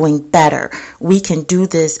ahead and doing better. We can do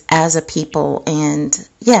this as a people. And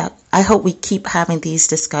yeah, I hope we keep having these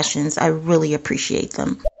discussions. I really appreciate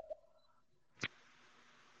them.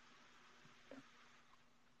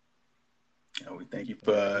 We thank you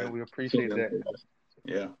Yeah, for we appreciate that.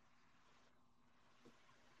 yeah.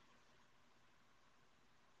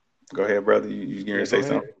 Go ahead, brother. You going to Yeah, go say ahead.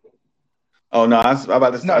 something? Oh no, I was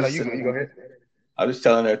about to. No, no, you go ahead. I was just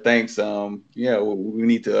telling her thanks. Yeah, we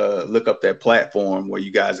need to look up that platform where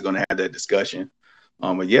you guys are going to have that discussion.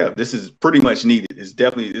 But yeah, this is pretty much needed. This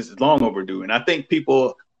is long overdue, and I think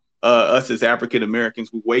people, us as African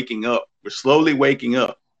Americans, we're waking up. We're slowly waking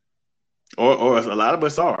up, or a lot of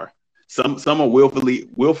us are. Some are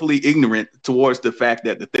willfully ignorant towards the fact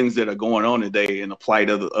that the things that are going on today and the plight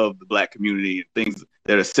of the Black community and things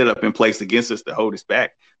that are set up in place against us to hold us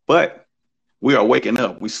back. But we are waking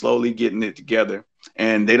up. We slowly getting it together,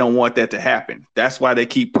 and they don't want that to happen. That's why they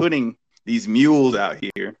keep putting these mules out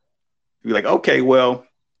here. Be like, okay, well,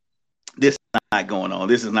 this is not going on.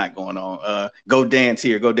 This is not going on. Go dance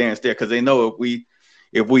here. Go dance there. Because they know if we,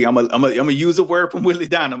 I'm gonna use a word from Willie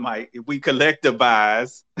Dynamite. If we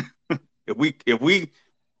collectivize, if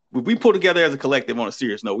we pull together as a collective on a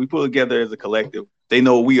serious note, we pull together as a collective. They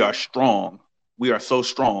know we are strong. We are so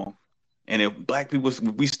strong. And if Black people,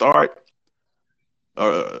 we start.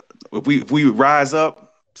 If we rise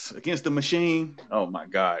up against the machine, oh my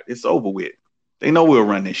God, it's over with. They know we'll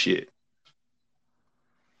run this shit.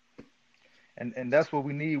 And that's what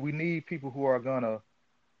we need. We need people who are gonna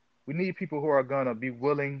be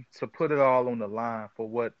willing to put it all on the line for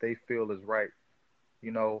what they feel is right.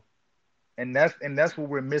 You know, and that's what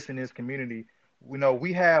we're missing in this community.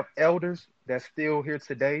 We have elders that's still here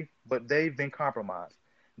today, but they've been compromised.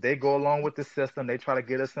 They go along with the system. They try to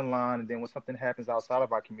get us in line, and then when something happens outside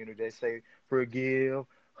of our community, they say forgive,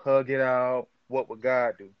 hug it out. What would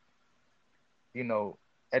God do? You know,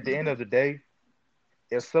 at the end of the day,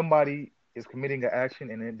 if somebody is committing an action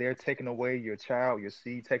and then they're taking away your child, your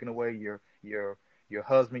seed, taking away your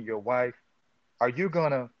husband, your wife, are you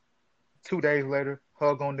gonna 2 days later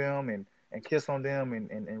hug on them and kiss on them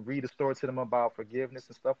and read a story to them about forgiveness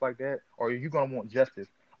and stuff like that? Or are you going to want justice?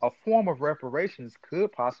 A form of reparations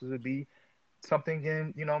could possibly be something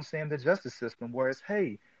in, what I'm saying, the justice system, where it's,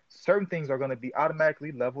 hey, certain things are going to be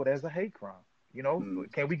automatically leveled as a hate crime.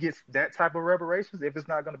 Can we get that type of reparations if it's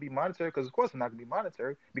not going to be monetary? Because of course it's not going to be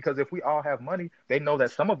monetary. Because if we all have money, they know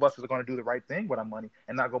that some of us are going to do the right thing with our money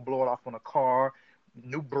and not go blow it off on a car,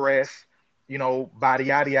 new breasts, body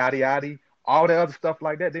yada yada yada, all the other stuff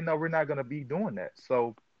like that. They know we're not going to be doing that.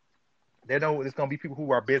 So they know it's going to be people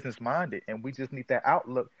who are business minded, and we just need that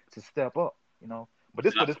outlook to step up. But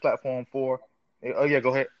this for this platform for. Oh yeah,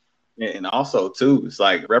 go ahead. And also too, it's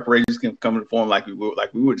like reparations can come in the form like we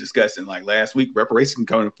were discussing like last week. Reparations can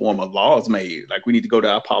come in the form of laws made. Like we need to go to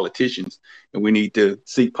our politicians and we need to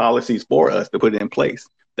seek policies for us to put it in place.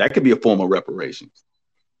 That could be a form of reparations.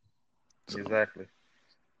 Exactly.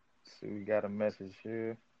 So we got a message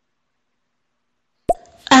here.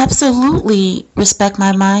 Absolutely respect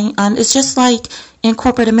my mind. It's just like in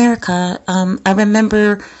corporate America. I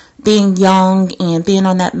remember being young and being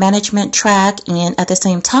on that management track, and at the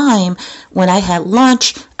same time, when I had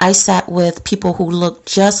lunch, I sat with people who looked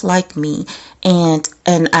just like me, and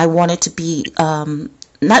I wanted to be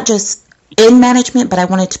not just in management, but I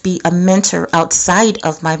wanted to be a mentor outside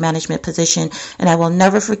of my management position. And I will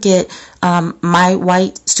never forget my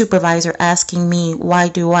white supervisor asking me, why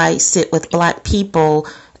do I sit with Black people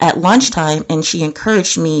at lunchtime? And she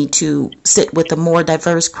encouraged me to sit with a more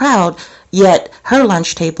diverse crowd, yet her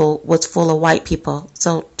lunch table was full of white people.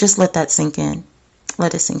 So just let that sink in.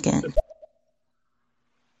 Let it sink in.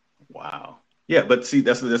 Wow. Yeah, but see,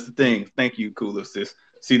 that's the thing. Thank you, Kula sis.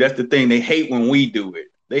 See, that's the thing. They hate when we do it.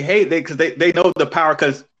 They hate because they know the power.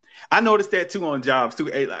 Because I noticed that too on jobs too.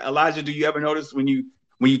 Hey, Elijah, do you ever notice when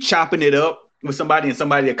you chopping it up with somebody and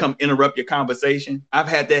somebody that come interrupt your conversation? I've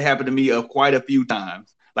had that happen to me quite a few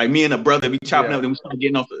times. Like me and a brother be chopping up and we start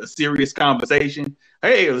getting off a serious conversation.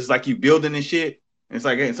 Hey, it's like you building and shit. And it's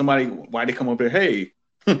like, hey, somebody, why they come up here? Hey,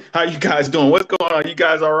 how you guys doing? What's going on? You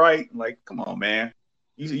guys all right? I'm like, come on, man.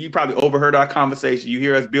 You probably overheard our conversation. You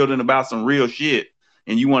hear us building about some real shit,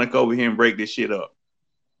 and you want to go over here and break this shit up.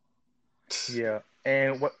 Yeah,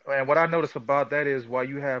 and what I notice about that is why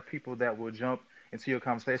you have people that will jump into your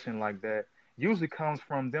conversation like that usually comes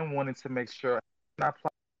from them wanting to make sure.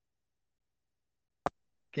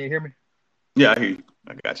 Can you hear me? Yeah, I hear you.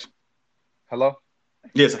 I got you. Hello?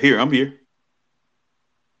 Yes, I'm here.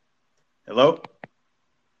 Hello?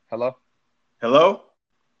 Hello? Hello?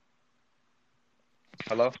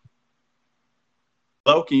 Hello?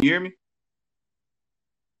 Hello? Can you hear me?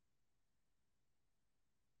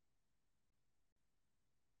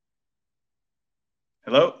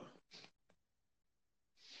 Hello?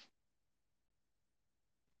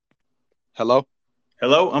 Hello?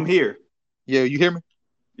 Hello? I'm here. Yeah, you hear me?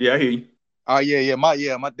 Yeah, I hear you. Oh my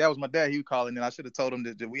that was my dad. He was calling, and I should have told him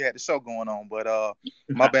that we had the show going on. But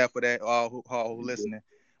my bad for that. Who listening?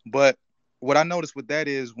 But what I noticed with that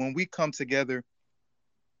is when we come together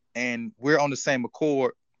and we're on the same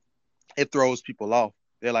accord, it throws people off.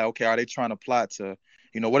 They're like, okay, are they trying to plot to,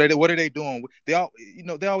 what are they doing? They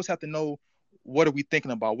always have to know what are we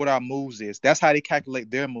thinking about, what our moves is. That's how they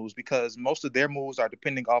calculate their moves because most of their moves are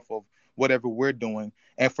depending off of whatever we're doing.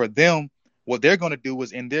 And for them, what they're going to do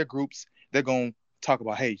is in their groups, they're going to talk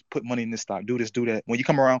about, hey, put money in this stock, do this, do that. When you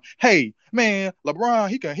come around, hey, man, LeBron,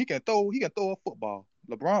 he can throw a football.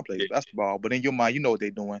 LeBron plays basketball, but in your mind, you know what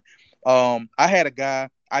they're doing. I had a guy.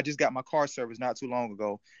 I just got my car service not too long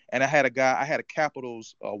ago, and I had a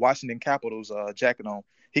Capitals, Washington Capitals jacket on.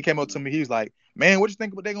 He came up to me. He was like, "Man, what you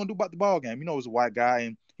think what they gonna do about the ball game?" It was a white guy,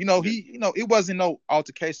 and it wasn't no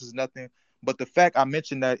altercations, nothing. But the fact I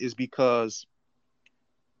mentioned that is because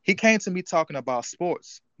he came to me talking about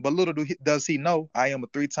sports. But little does he know, I am a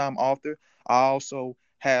 3-time author. I also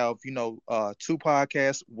have, 2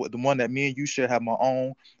 podcasts. The one that me and you should have my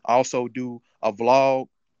own. I also do a vlog.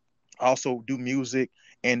 I also do music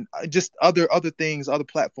and just other things, other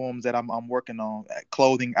platforms that I'm working on,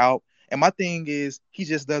 clothing out. And my thing is, he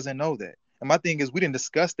just doesn't know that. And my thing is, we didn't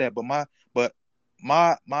discuss that, but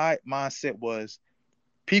my mindset was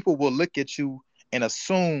people will look at you and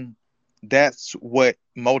assume that's what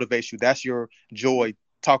motivates you. That's your joy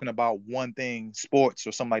talking about one thing, sports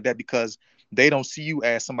or something like that, because they don't see you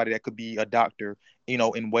as somebody that could be a doctor,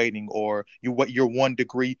 in waiting, or you're 1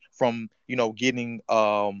 degree from, getting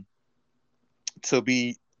to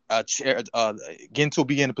be a chair, getting to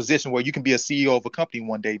be in a position where you can be a CEO of a company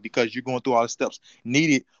one day because you're going through all the steps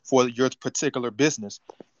needed for your particular business.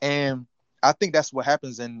 And I think that's what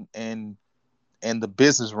happens in the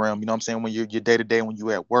business realm. You know what I'm saying? When you're day to day, when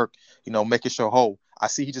you're at work, making sure, I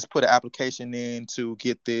see he just put an application in to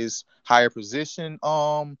get this higher position.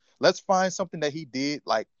 Let's find something that he did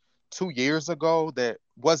like 2 years ago that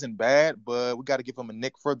wasn't bad, but we got to give him a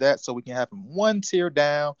nick for that so we can have him 1 tier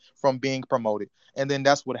down from being promoted. And then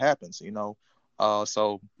that's what happens,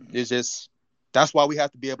 so it's just, that's why we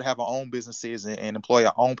have to be able to have our own businesses and employ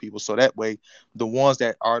our own people. So that way, the ones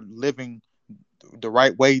that are living the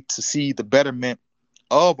right way to see the betterment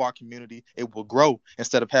of our community, it will grow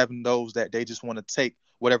instead of having those that they just want to take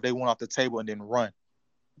whatever they want off the table and then run.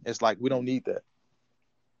 It's like, we don't need that.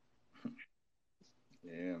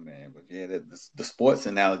 Yeah, man. But yeah, the sports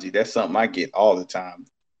analogy, that's something I get all the time.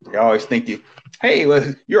 They always think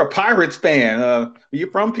well, you're a Pirates fan. Are you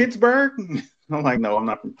from Pittsburgh? I'm like, no, I'm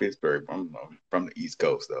not from Pittsburgh. I'm from the East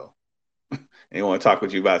Coast, though. And they want to talk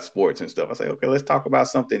with you about sports and stuff. I say, okay, let's talk about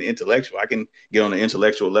something intellectual. I can get on the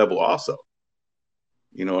intellectual level also.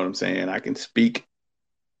 You know what I'm saying? I can speak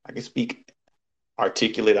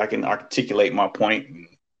articulate. I can articulate my point,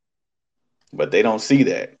 but they don't see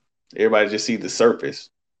that. Everybody just see the surface.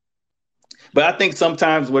 But I think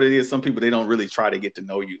sometimes what it is, some people, they don't really try to get to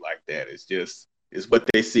know you like that. It's what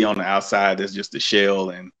they see on the outside. That's just a shell,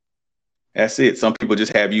 and that's it. Some people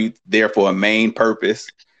just have you there for a main purpose,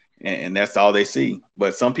 and that's all they see.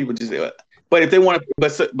 But some people just, but if they want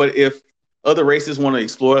to, but if other races want to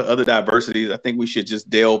explore other diversities, I think we should just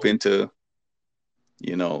delve into,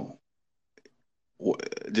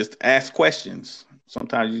 just ask questions.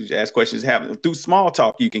 Sometimes you just ask questions. Through small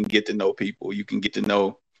talk, you can get to know people. You can get to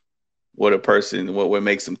know what a person, what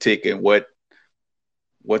makes them tick, and where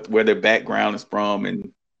their background is from,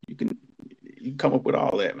 and you can come up with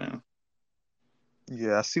all that, man.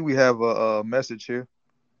 Yeah, I see we have a message here.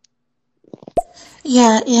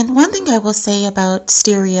 Yeah, and one thing I will say about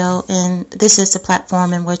stereo, and this is a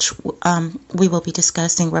platform in which we will be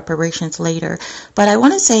discussing reparations later, but I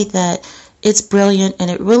want to say that it's brilliant and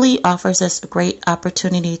it really offers us a great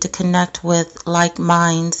opportunity to connect with like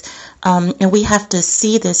minds. And we have to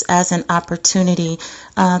see this as an opportunity.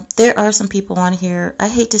 There are some people on here, I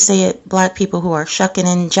hate to say it, black people who are shucking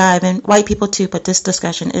and jiving, white people too, but this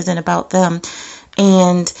discussion isn't about them.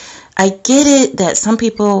 And I get it that some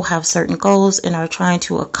people have certain goals and are trying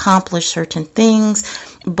to accomplish certain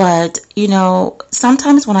things, but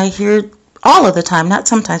sometimes when I hear, all of the time, not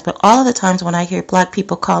sometimes, but all of the times when I hear black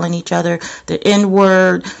people calling each other the N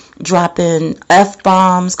word, dropping F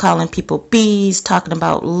bombs, calling people bees, talking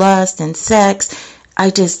about lust and sex, I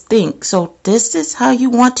just think, so this is how you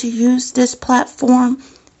want to use this platform?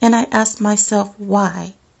 And I ask myself,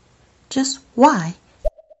 why? Just why?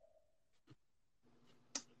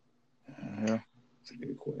 Yeah, That's a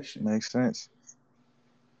good question. makes sense.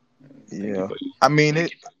 Thank you Yeah, for I mean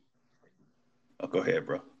it. Oh, go ahead,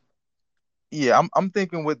 bro. Yeah, I'm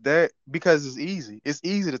thinking with that because it's easy. It's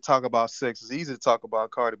easy to talk about sex. It's easy to talk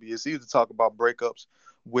about Cardi B. It's easy to talk about breakups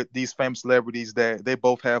with these famous celebrities that they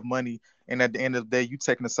both have money. And at the end of the day, you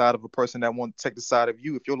taking the side of a person that won't take the side of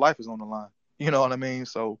you if your life is on the line. You know what I mean?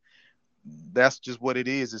 So that's just what it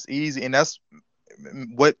is. It's easy, and that's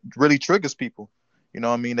what really triggers people. You know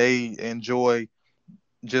what I mean? They enjoy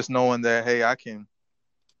just knowing that, hey, I can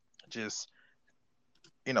just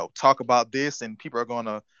talk about this and people are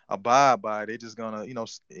gonna abide by it. They're just gonna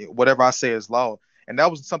whatever I say is law. And that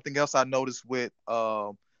was something else I noticed with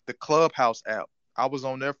the Clubhouse app. I was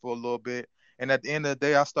on there for a little bit, and at the end of the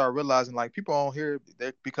day I started realizing like people on here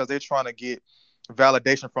because they're trying to get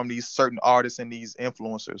validation from these certain artists and these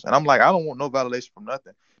influencers, and I'm like, I don't want no validation from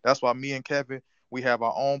nothing. That's why me and Kevin, we have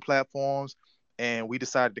our own platforms, and we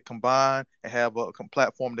decided to combine and have a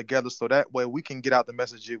platform together so that way we can get out the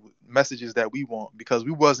messages that we want, because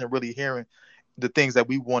we wasn't really hearing the things that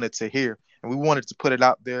we wanted to hear, and we wanted to put it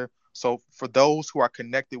out there. So for those who are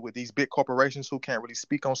connected with these big corporations who can't really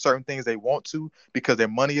speak on certain things they want to because their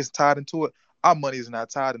money is tied into it, our money is not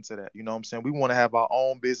tied into that. You know what I'm saying? We want to have our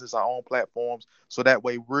own business, our own platforms, so that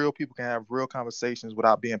way real people can have real conversations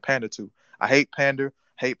without being pandered to. I hate pander,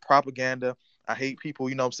 hate propaganda. I hate people,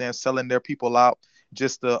 you know what I'm saying, selling their people out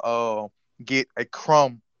just to get a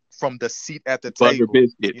crumb from the seat at the Butter table. You know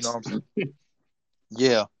biscuits. what I'm saying?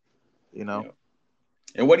 Yeah, you know. Yeah.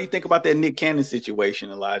 And what do you think about that Nick Cannon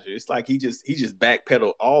situation, Elijah? It's like he just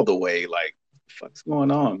backpedaled all the way. Like, what's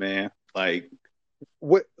going on, man? Like,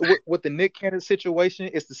 With the Nick Cannon situation,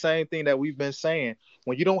 it's the same thing that we've been saying.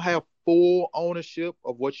 When you don't have full ownership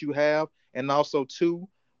of what you have, and also too,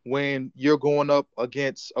 when you're going up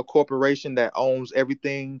against a corporation that owns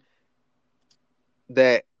everything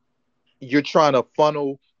that you're trying to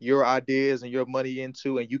funnel your ideas and your money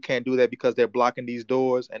into, and you can't do that because they're blocking these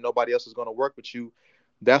doors and nobody else is going to work with you,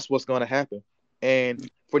 that's what's going to happen. And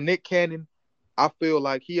for Nick Cannon, I feel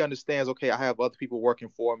like he understands, okay, I have other people working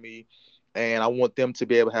for me and I want them to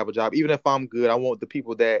be able to have a job. Even if I'm good, I want the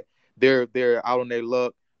people that they're out on their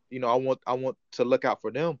luck. I want to look out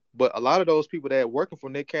for them. But a lot of those people that are working for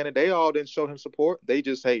Nick Cannon, they all didn't show him support. They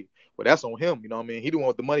just, hey, well, that's on him. You know what I mean? He didn't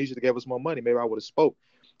want the money. He should have gave us more money. Maybe I would have spoke.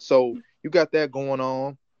 So you got that going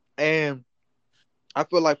on. And I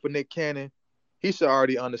feel like for Nick Cannon, he should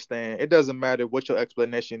already understand. It doesn't matter what your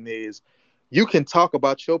explanation is. You can talk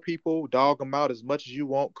about your people, dog them out as much as you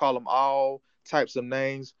want, call them all types of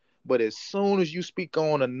names. But as soon as you speak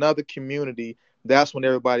on another community, that's when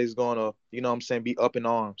everybody's gonna, you know what I'm saying, be up in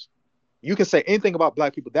arms. You can say anything about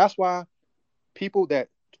black people. That's why people that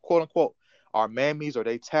quote unquote are mammies or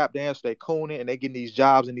they tap dance, they cooning, and they getting these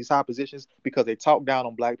jobs in these high positions because they talk down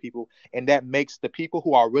on black people, and that makes the people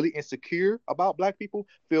who are really insecure about black people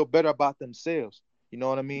feel better about themselves. You know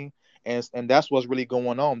what I mean? And that's what's really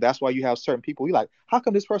going on. That's why you have certain people. You like, how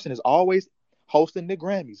come this person is always hosting the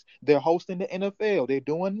Grammys? They're hosting the NFL. They're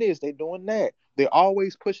doing this. They're doing that. They're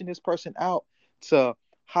always pushing this person out to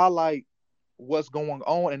highlight what's going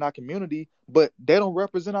on in our community, but they don't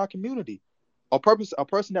represent our community. A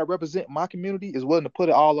person that represent my community is willing to put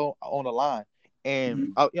it all on the line.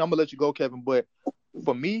 And I'm gonna let you go, Kevin. But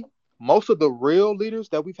for me, most of the real leaders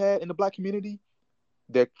that we've had in the black community,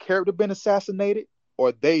 their character been assassinated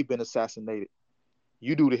or they've been assassinated.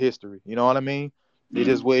 You do the history. You know what I mean? It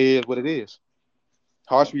is what it is. What it is.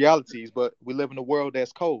 Harsh realities, but we live in a world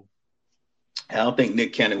that's cold. I don't think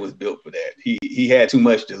Nick Cannon was built for that. He had too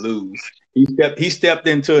much to lose. He stepped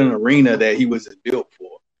into an arena that he wasn't built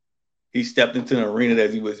for. He stepped into an arena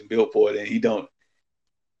that he wasn't built for, and he don't.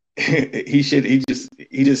 he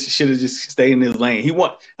just should have just stayed in his lane.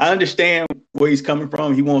 I understand where he's coming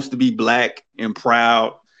from. He wants to be black and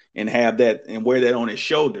proud and have that and wear that on his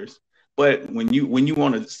shoulders. But when you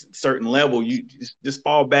on a certain level, you just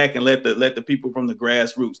fall back and let the people from the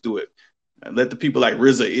grassroots do it. Let the people like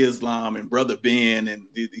Rizza Islam and Brother Ben and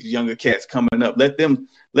these younger cats coming up. Let them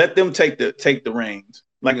take the reins.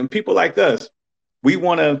 Like, and people like us, we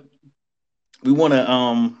want to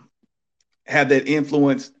have that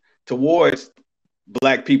influence towards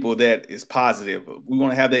black people that is positive. We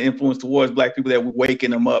want to have that influence towards black people that we're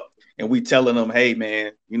waking them up and we telling them, hey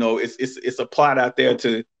man, it's a plot out there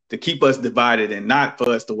to keep us divided and not for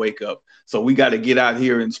us to wake up. So we got to get out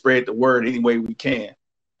here and spread the word any way we can.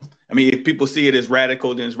 I mean, if people see it as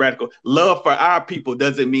radical, then it's radical. Love for our people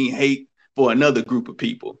doesn't mean hate for another group of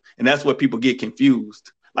people. And that's what people get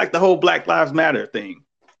confused. Like the whole Black Lives Matter thing,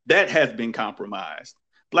 that has been compromised.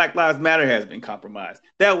 Black Lives Matter has been compromised.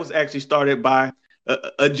 That was actually started by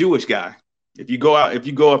a Jewish guy. If you go up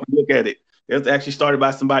and look at it, it was actually started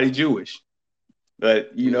by somebody Jewish.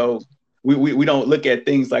 But, we don't look at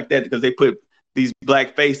things like that because they put these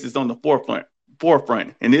black faces on the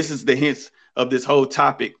forefront. And this is the hints of this whole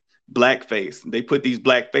topic, blackface. They put these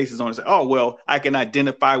black faces on and say, oh, well, I can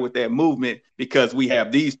identify with that movement because we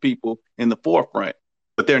have these people in the forefront.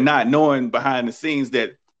 But they're not knowing behind the scenes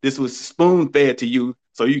that this was spoon fed to you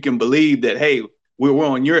so you can believe that, hey, we're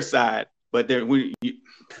on your side. But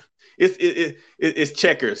it's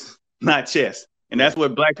checkers, not chess. And that's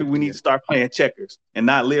what black people, we need to start playing checkers and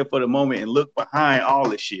not live for the moment and look behind all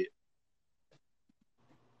this shit.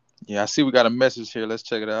 Yeah, I see we got a message here. Let's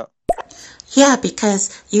check it out. Yeah,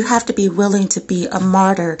 because you have to be willing to be a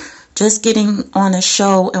martyr. Just getting on a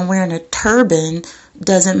show and wearing a turban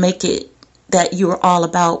doesn't make it that you're all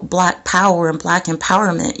about black power and black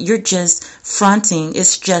empowerment. You're just fronting.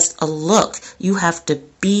 It's just a look. You have to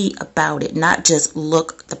be about it, not just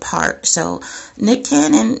look the part. So Nick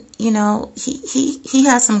Cannon, he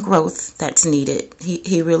has some growth that's needed.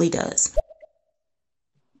 He really does.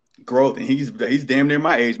 Growth, and he's damn near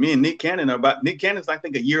my age. Me and Nick Cannon's I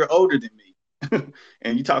think a year older than me.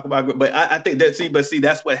 And you talk about, but I think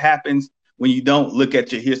that's what happens when you don't look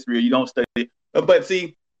at your history or you don't study. But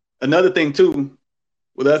see, another thing too,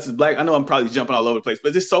 with us as black, I know I'm probably jumping all over the place,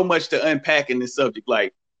 but there's so much to unpack in this subject.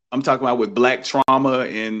 Like I'm talking about with black trauma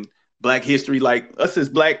and black history, like us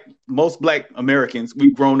as most black Americans,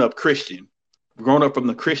 we've grown up Christian, grown up from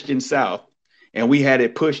the Christian South. And we had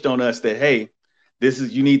it pushed on us that, hey,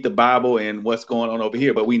 you need the Bible and what's going on over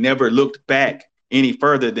here. But we never looked back any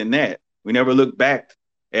further than that. We never looked back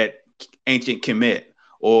at ancient Kemet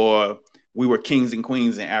or we were kings and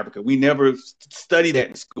queens in Africa. We never studied that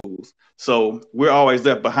in schools. So we're always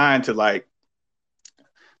left behind to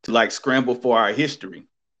scramble for our history.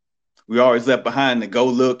 We're always left behind to go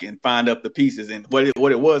look and find up the pieces. And what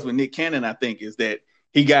it was with Nick Cannon, I think, is that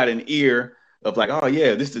he got an ear of like, oh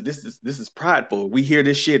yeah, this is prideful. We hear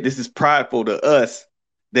this shit. This is prideful to us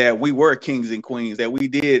that we were kings and queens, that we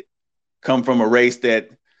did come from a race that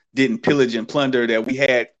didn't pillage and plunder, that we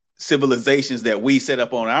had civilizations that we set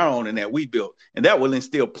up on our own and that we built. And that will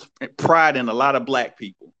instill pride in a lot of black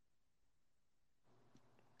people.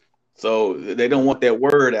 So they don't want that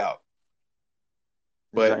word out.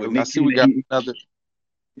 But exactly. I see we got another.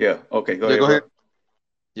 Yeah. Okay. Go ahead.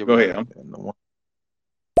 Yeah, go ahead.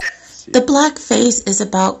 The black face is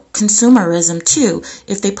about consumerism too.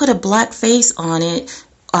 If they put a black face on it,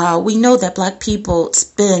 we know that black people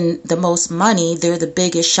spend the most money. They're the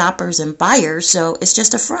biggest shoppers and buyers. So it's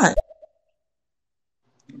just a front.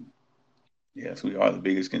 Yes, we are the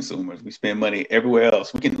biggest consumers. We spend money everywhere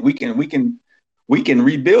else. We can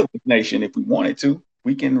rebuild this nation if we wanted to.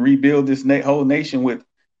 We can rebuild this whole nation with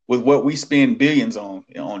what we spend billions on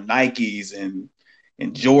Nikes and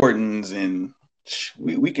Jordans, and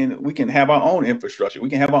we can have our own infrastructure. We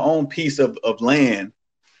can have our own piece of land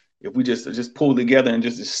if we just pull together and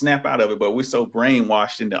just snap out of it. But we're so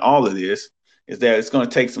brainwashed into all of this is that it's going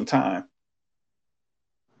to take some time.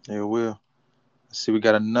 It will. Let's see, we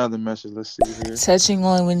got another message. Let's see here. Touching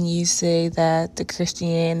on when you say that the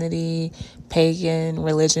Christianity, pagan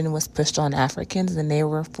religion was pushed on Africans and they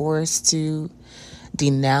were forced to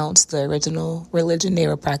denounce the original religion they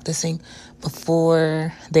were practicing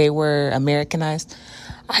before they were Americanized.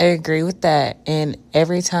 I agree with that. And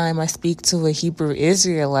every time I speak to a Hebrew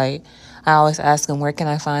Israelite, I always ask them, where can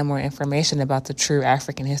I find more information about the true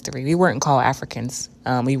African history? We weren't called Africans.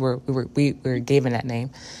 We were given that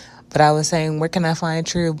name. But I was saying, where can I find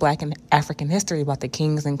true Black and African history about the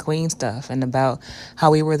kings and queens stuff and about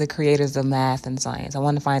how we were the creators of math and science? I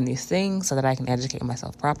want to find these things so that I can educate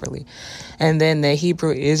myself properly. And then the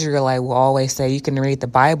Hebrew Israelite will always say, you can read the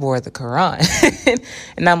Bible or the Quran.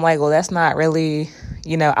 And I'm like, well, that's not really,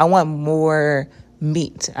 I want more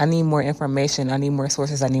meat. I need more information. I need more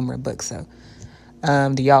sources. I need more books. So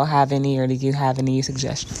do y'all have any, or do you have any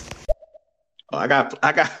suggestions? I got.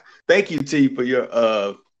 Thank you, T, for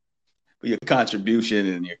your contribution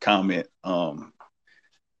and your comment. I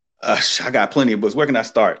got plenty of books. Where can I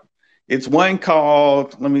start? It's one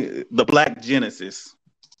called The Black Genesis.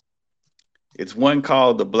 It's one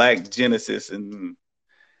called The Black Genesis, and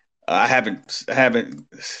I haven't.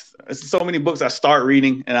 So many books I start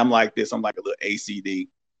reading, and I'm like this. I'm like a little ACD.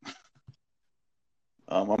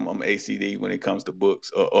 I'm ACD when it comes to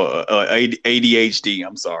books, or ADHD.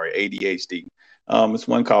 I'm sorry, ADHD. It's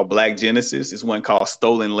one called Black Genesis. It's one called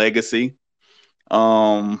Stolen Legacy.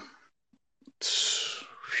 What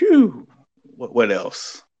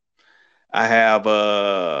else? I have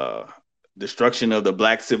Destruction of the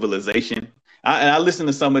Black Civilization. I listen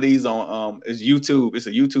to some of these on it's YouTube. It's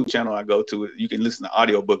a YouTube channel I go to. You can listen to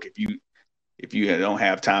audiobook if you don't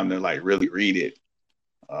have time to like really read it.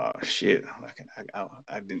 Shit,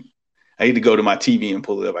 I need to go to my TV and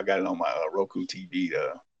pull it up. I got it on my Roku TV.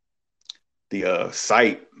 The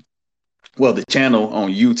site, the channel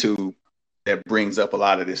on YouTube that brings up a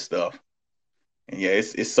lot of this stuff. And yeah,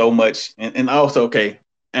 it's so much. And also, okay.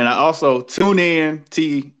 And I also tune in,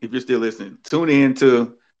 T, if you're still listening, tune in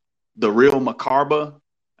to The Real Macabre.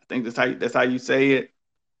 I think that's how you say it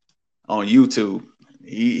on YouTube.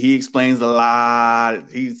 He explains a lot.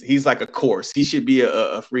 He's like a course. He should be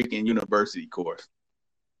a freaking university course.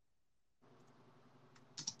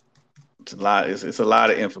 It's a lot. It's a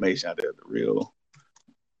lot of information out there. The real.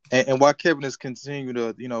 And while Kevin is continuing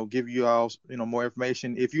to, give you all, more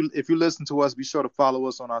information, if you listen to us, be sure to follow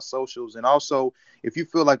us on our socials. And also, if you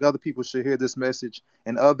feel like other people should hear this message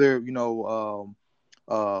and other,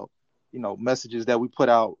 messages that we put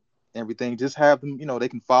out, everything, just have them, they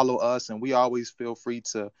can follow us. And we always feel free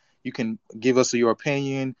to, you can give us your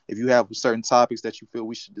opinion. If you have certain topics that you feel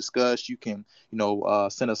we should discuss, you can,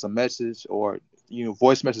 send us a message or,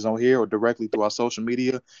 voice messages on here or directly through our social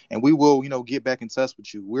media. And we will, get back in touch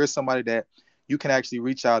with you. We're somebody that you can actually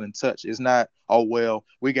reach out and touch. It's not, oh, well,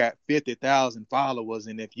 we got 50,000 followers.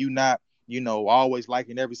 And if you're not, always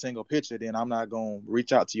liking every single picture, then I'm not going to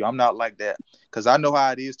reach out to you. I'm not like that, because I know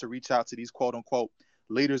how it is to reach out to these quote unquote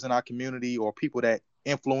leaders in our community or people that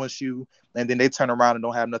influence you, and then they turn around and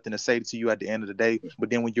don't have nothing to say to you at the end of the day. But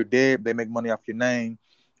then when you're dead, they make money off your name.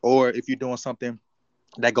 Or if you're doing something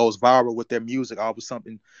that goes viral with their music, all of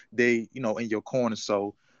something they, in your corner.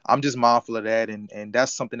 So I'm just mindful of that. And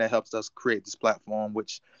that's something that helps us create this platform,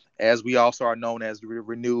 which, as we also are known as the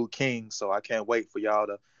Renewed Kings. So I can't wait for y'all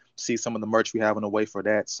to see some of the merch we have on the way for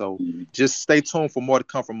that. So just stay tuned for more to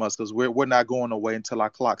come from us, because we're not going away until our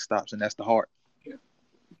clock stops, and that's the heart.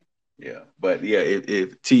 Yeah, but yeah,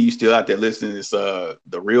 if T, you still out there listening, it's The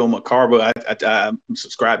Real Macabre. I'm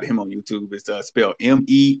subscribed to him on YouTube. It's spelled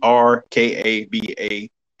MERKABAH,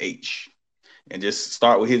 and just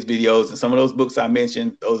start with his videos. And some of those books I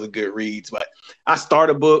mentioned, those are good reads. But I start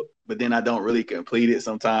a book, but then I don't really complete it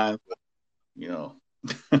sometimes. But,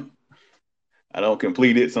 I don't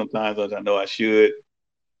complete it sometimes, as I know I should.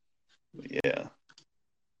 But yeah,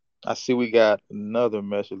 I see we got another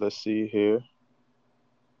message. Let's see here.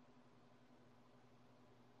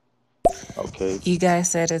 Okay. You guys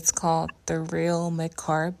said it's called The Real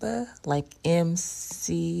Macabre, like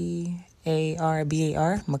MCARBAR,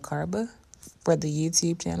 Macabre, for the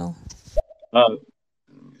YouTube channel. Let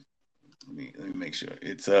me make sure.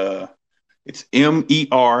 It's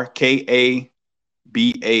MERKABAH.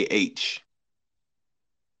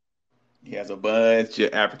 He has a bunch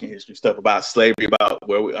of African history stuff about slavery, about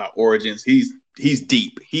our origins. He's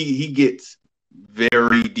deep. He gets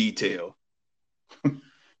very detailed.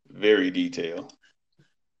 Very detailed.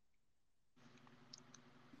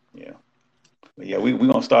 Yeah. But yeah, we're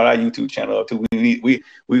gonna start our YouTube channel up too. Me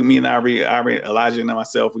and Ari, Elijah and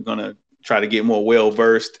myself, we're gonna try to get more well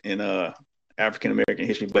versed in African American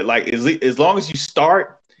history. But like as long as you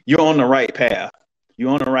start, you're on the right path.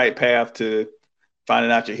 You're on the right path to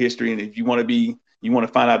finding out your history. And if you want to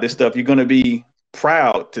find out this stuff, you're gonna be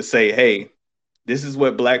proud to say, hey, this is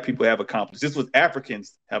what Black people have accomplished. This is what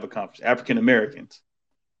Africans have accomplished, African Americans.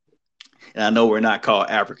 And I know we're not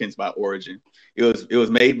called Africans by origin. It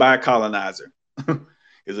was made by a colonizer.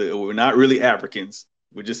 We're not really Africans.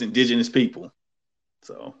 We're just indigenous people.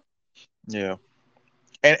 So, yeah.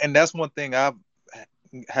 And that's one thing I've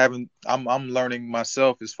I'm learning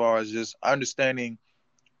myself as far as just understanding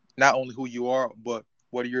not only who you are, but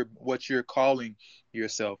what you're calling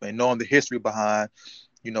yourself, and knowing the history behind,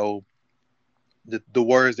 you know, the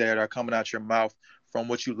words that are coming out your mouth from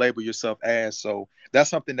what you label yourself as. So that's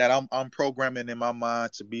something that I'm programming in my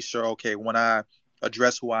mind to be sure. Okay, when I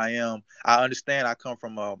address who I am, I understand I come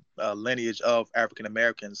from a lineage of African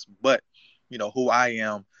Americans, but who I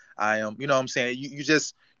am. You know what I'm saying? You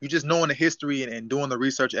just knowing the history and doing the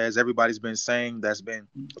research, as everybody's been saying, that's been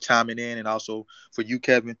chiming in, and also for you,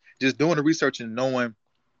 Kevin, just doing the research and knowing,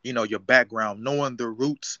 your background, knowing the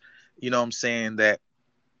roots, what I'm saying, that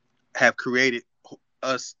have created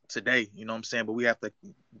us today, what I'm saying, but we have to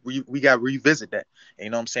we got to revisit that,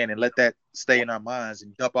 what I'm saying, and let that stay in our minds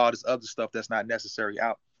and dump all this other stuff that's not necessary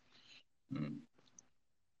out. Yeah,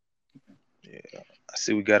 I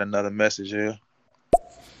see we got another message here.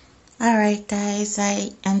 All right, guys, I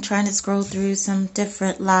am trying to scroll through some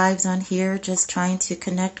different lives on here, just trying to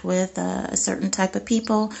connect with a certain type of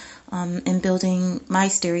people in building my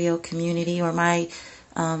stereo community, or my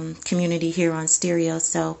community here on Stereo.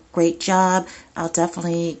 So great job. I'll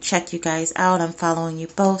definitely check you guys out. I'm following you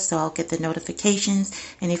both, so I'll get the notifications.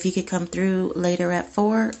 And if you could come through later at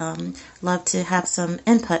 4, love to have some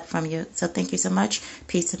input from you. So thank you so much.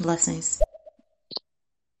 Peace and blessings.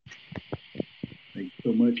 Thank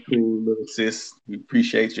you so much, cool little sis. We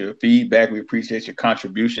appreciate your feedback. We appreciate your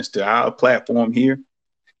contributions to our platform here.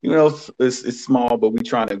 It's small, but we're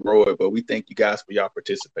trying to grow it. But we thank you guys for your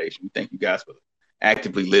participation. We thank you guys for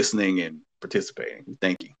actively listening and participating. We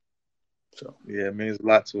thank you. So yeah, it means a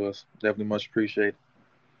lot to us. Definitely much appreciated.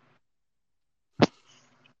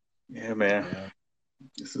 Yeah, man. Yeah.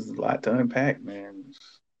 This is a lot to unpack, man.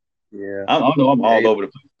 Yeah, I know I'm all over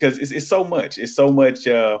the place because it's so much. It's so much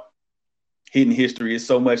hidden history. It's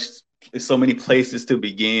so many places to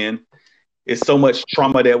begin. It's so much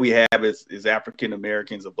trauma that we have as African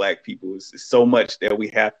Americans or Black people. It's so much that we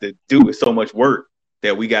have to do. It's so much work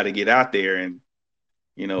that we got to get out there and,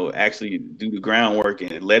 actually do the groundwork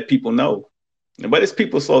and let people know. But it's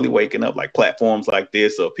people slowly waking up, like platforms like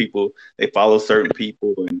this, or people, they follow certain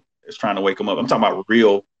people and it's trying to wake them up. I'm talking about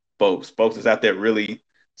real folks that's out there really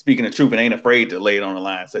speaking the truth and ain't afraid to lay it on the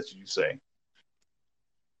line, such as you say.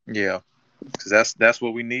 Yeah, because that's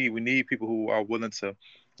what we need. We need people who are willing to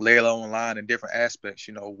lay it on the line in different aspects.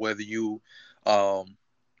 Whether you, in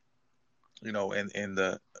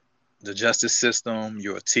the justice system,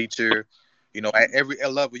 you're a teacher. At every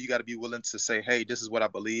level, you got to be willing to say, "Hey, this is what I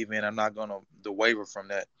believe in. I'm not gonna waver from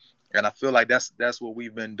that." And I feel like that's what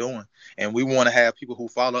we've been doing, and we want to have people who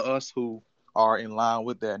follow us who are in line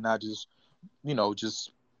with that, not just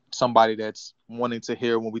just somebody that's wanting to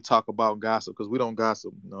hear when we talk about gossip, because we don't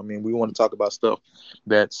gossip. We want to talk about stuff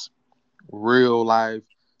that's real life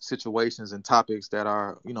situations and topics that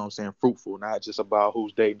are, fruitful, not just about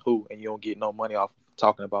who's dating who and you don't get no money off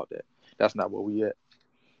talking about that. That's not where we at.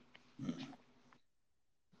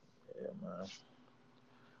 Yeah, man.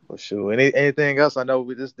 For sure. Anything else? I know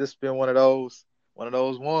this been one of those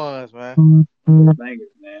ones, man. Bangers,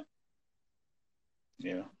 man.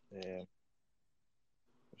 Yeah. Yeah.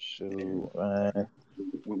 Sure, man.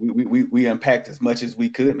 We unpacked as much as we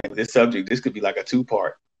could, man. This subject, this could be like a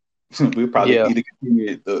 2-part. We'll probably either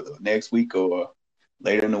continue it the next week or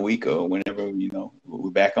later in the week or whenever, we're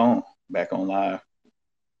back on live.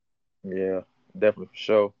 Yeah, definitely, for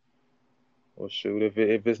sure. Well, shoot,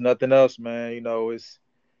 if it's nothing else, man, it's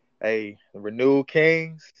Renewed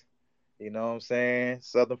Kings, what I'm saying?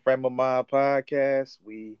 Southern Frame of Mind podcast.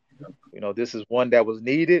 We, this is one that was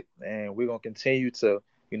needed, and we're going to continue to,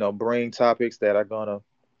 bring topics that are going to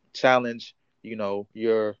challenge,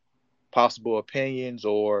 your possible opinions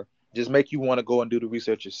or just make you want to go and do the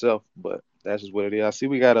research yourself. But that's just what it is. I see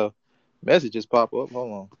we got a message just pop up.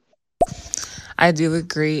 Hold on. I do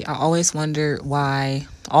agree. I always wonder why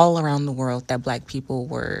all around the world that Black people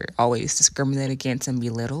were always discriminated against and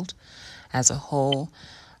belittled as a whole.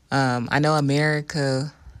 I know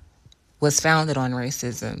America was founded on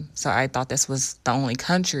racism, so I thought this was the only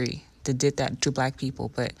country that did that to Black people,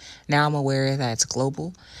 but now I'm aware that it's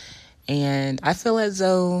global. And I feel as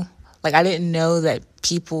though, I didn't know that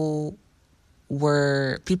people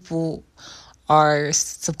are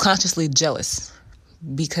subconsciously jealous,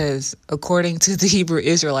 because according to the Hebrew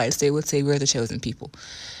Israelites, they would say we're the chosen people.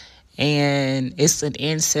 And it's an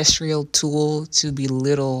ancestral tool to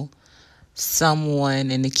belittle someone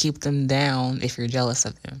and to keep them down if you're jealous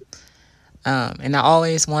of them. And I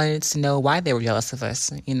always wanted to know why they were jealous of us,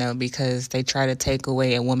 because they try to take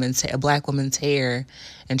away a Black woman's hair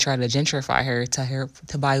and try to gentrify her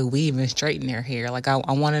to buy weave and straighten her hair.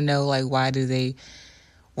 I want to know, why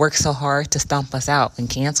work so hard to stomp us out and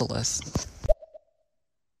cancel us.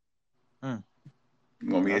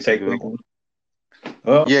 You want me That's to a take good that one. one?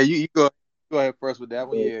 Well, Yeah, you go ahead first with that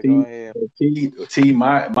one. Yeah, go ahead.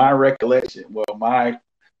 My recollection, well, my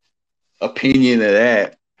opinion of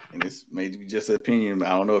that, and it's maybe just an opinion. I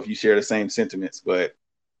don't know if you share the same sentiments, but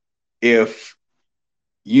if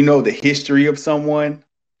you know the history of someone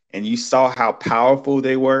and you saw how powerful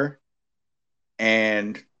they were,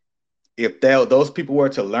 and if those people were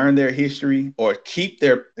to learn their history or keep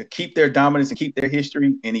their dominance and keep their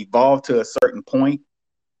history and evolve to a certain point,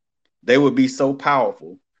 they would be so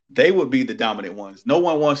powerful. They would be the dominant ones. No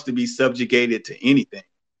one wants to be subjugated to anything.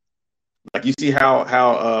 Like you see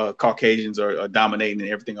how Caucasians are dominating and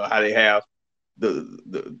everything, or how they have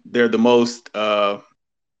they're the most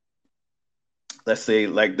let's say,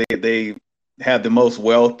 like they have the most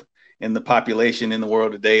wealth in the population in the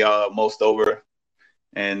world today, most over.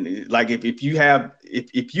 And like if you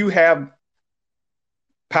have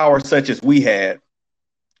power such as we had,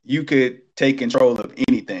 you could take control of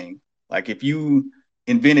anything. Like if you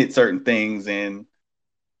invented certain things and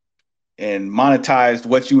monetized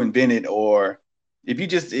what you invented, or if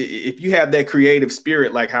you have that creative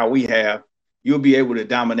spirit like how we have, you'll be able to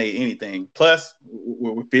dominate anything. Plus,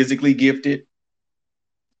 we're physically gifted.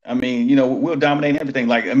 I mean, we'll dominate everything.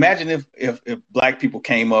 Like imagine if black people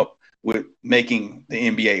came up with making the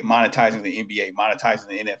NBA, monetizing the NBA, monetizing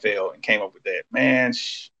the NFL, and came up with that. Man,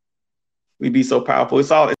 we'd be so powerful. It's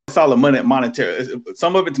all a monetary.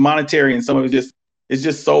 Some of it's monetary, and some of it's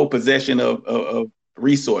just sole possession of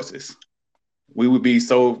resources. We would be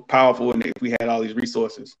so powerful, and if we had all these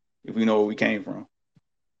resources, if we know where we came from.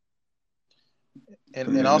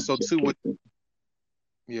 And also too, what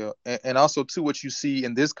you see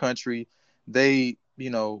in this country, they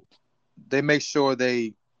make sure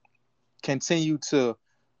they continue to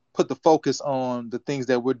put the focus on the things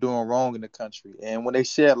that we're doing wrong in the country. And when they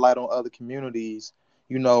shed light on other communities,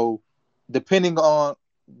 depending on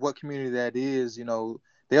what community that is,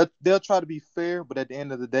 they'll try to be fair, but at the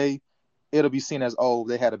end of the day, it'll be seen as, oh,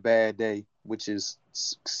 they had a bad day, which is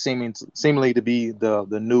seemingly to be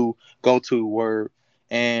the new go-to word.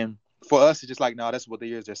 And for us, it's just like, no, that's what they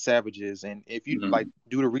is. They're savages. And if you like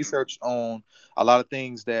do the research on a lot of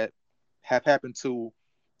things that have happened to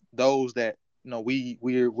those that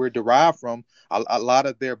we're derived from, a lot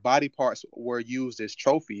of their body parts were used as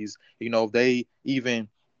trophies. They even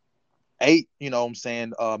ate,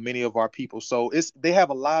 many of our people. So they have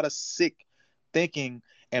a lot of sick thinking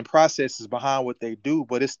and processes behind what they do,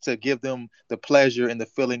 but it's to give them the pleasure and the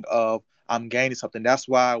feeling of, I'm gaining something. That's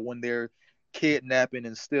why when they're kidnapping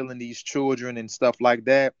and stealing these children and stuff like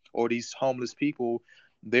that, or these homeless people,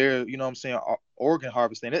 they're, organ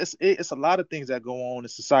harvesting. It's a lot of things that go on in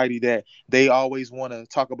society that they always want to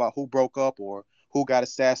talk about who broke up or who got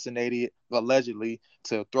assassinated allegedly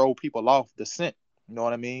to throw people off the scent. You know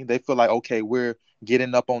what I mean? They feel like, okay, we're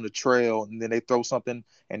getting up on the trail, and then they throw something,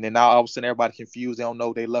 and then now all of a sudden everybody confused. They don't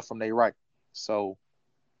know they left from their right. So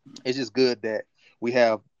it's just good that we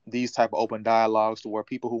have these type of open dialogues to where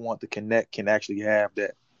people who want to connect can actually have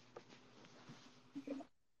that.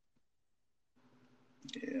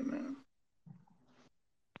 Yeah, man.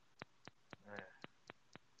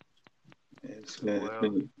 It's been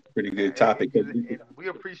a pretty good topic. And we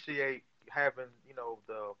appreciate having,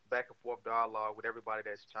 the back and forth dialogue with everybody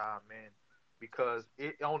that's chimed in, because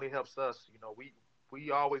it only helps us.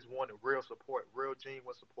 We always wanted real support, real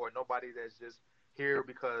genuine support. Nobody that's just here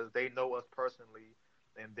because they know us personally,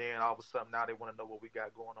 and then all of a sudden now they want to know what we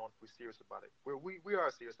got going on. If we're serious about it, we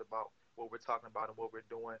are serious about what we're talking about and what we're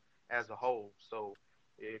doing as a whole. So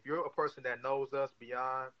if you're a person that knows us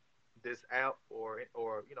beyond this app, or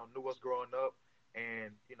knew us growing up,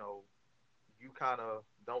 and you kind of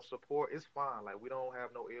don't support, it's fine. Like, we don't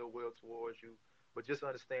have no ill will towards you, but just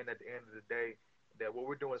understand at the end of the day that what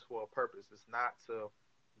we're doing is for a purpose. It's not to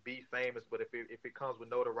be famous, but if it comes with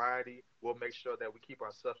notoriety, we'll make sure that we keep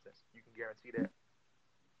our substance. You can guarantee that.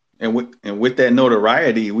 And with that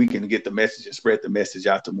notoriety, we can get the message and spread the message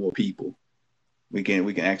out to more people. We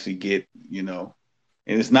can actually get,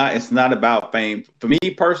 and it's not about fame. For me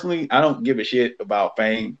personally, I don't give a shit about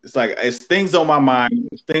fame. It's like, it's things on my mind.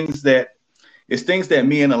 It's things that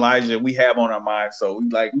me and Elijah, we have on our mind. So we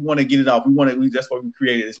want to get it off. That's why we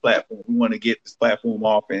created this platform. We want to get this platform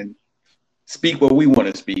off and speak what we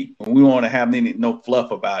want to speak. We want to have no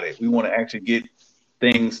fluff about it. We want to actually get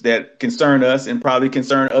things that concern us and probably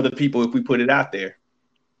concern other people if we put it out there.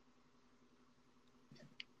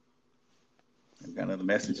 Got another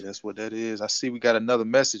message. Yeah, that's what that is. I see we got another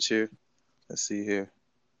message here. Let's see here.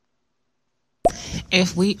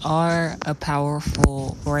 If we are a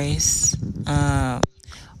powerful race,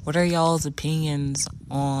 What are y'all's opinions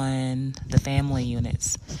on the family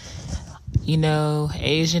units? You know,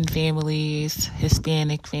 Asian families,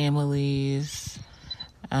 Hispanic families.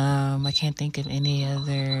 I can't think of any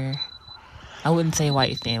other. I wouldn't say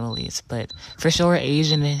white families, but for sure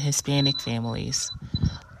Asian and Hispanic families.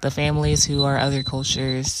 The families who are other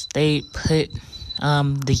cultures, they put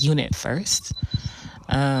the unit first.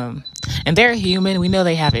 And they're human. We know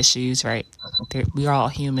they have issues, right? We're all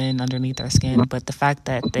human underneath our skin, but the fact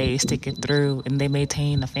that they stick it through and they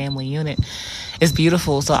maintain a family unit is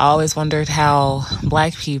beautiful. So I always wondered how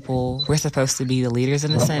Black people were supposed to be the leaders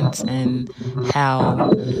in a sense, and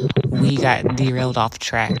how we got derailed off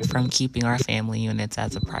track from keeping our family units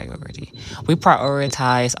as a priority. We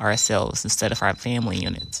prioritize ourselves instead of our family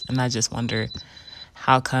units. And I just wonder,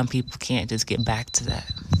 how come people can't just get back to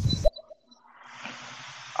that?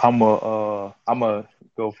 I'm a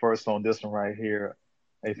go first on this one right here,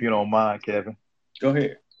 if you don't mind, Kevin. Go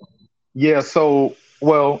ahead. Yeah, so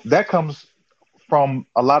well, that comes from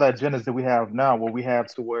a lot of agendas that we have now, where we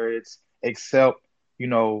have to where it's accept, you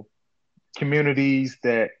know, communities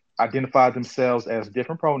that identify themselves as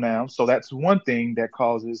different pronouns. So that's one thing that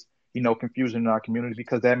causes, confusion in our community,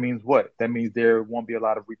 because that means what? That means there won't be a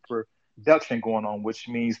lot of reproduction going on, which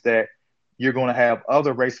means that you're going to have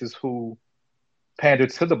other races who pander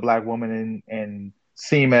to the black woman and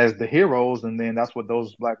seem as the heroes, and then that's what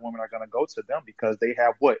those black women are going to go to them, because they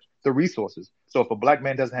have what? The resources. So if a black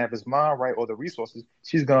man doesn't have his mind right or the resources,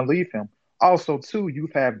 she's going to leave him. Also too,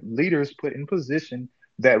 you've had leaders put in position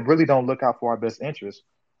that really don't look out for our best interests.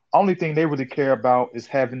 Only thing they really care about is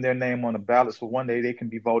having their name on the ballot, so one day they can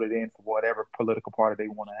be voted in for whatever political party they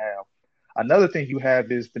want to have. Another thing you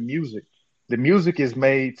have is the music. The music is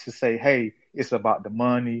made to say, hey, it's about the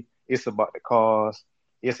money, it's about the cause,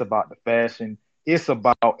 it's about the fashion, it's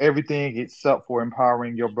about everything except for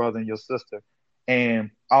empowering your brother and your sister. And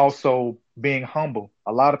also being humble.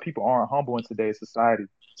 A lot of people aren't humble in today's society.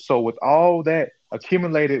 So with all that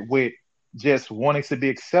accumulated with just wanting to be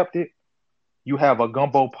accepted, you have a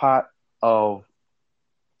gumbo pot of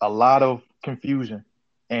a lot of confusion,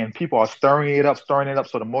 and people are stirring it up, stirring it up.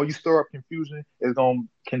 So the more you stir up confusion, it's going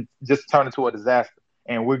to can just turn into a disaster.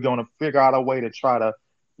 And we're going to figure out a way to try to,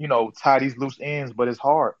 tie these loose ends, but it's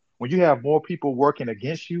hard. When you have more people working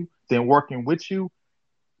against you than working with you,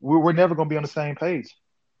 we're never going to be on the same page.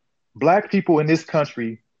 Black people in this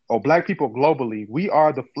country, or black people globally, we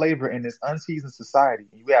are the flavor in this unseasoned society.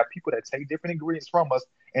 And you have people that take different ingredients from us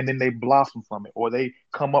and then they blossom from it, or they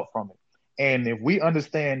come up from it. And if we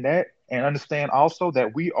understand that, and understand also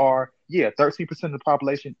that we are, yeah, 13% of the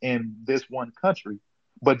population in this one country,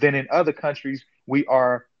 but then in other countries, we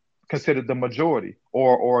are considered the majority,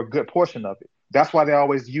 or a good portion of it. That's why they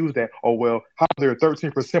always use that. Oh, well, how they're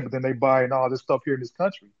 13%, but then they buy and all this stuff here in this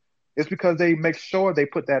country. It's because they make sure they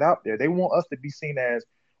put that out there. They want us to be seen as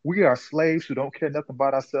we are slaves who don't care nothing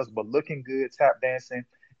about ourselves but looking good, tap dancing,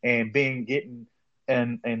 and being getting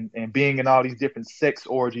and being in all these different sex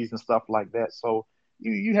orgies and stuff like that. So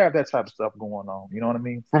you have that type of stuff going on. You know what I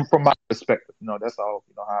mean? From my perspective, that's all.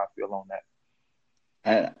 How I feel on that.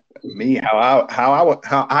 Me, how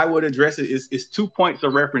I would address it is 2 points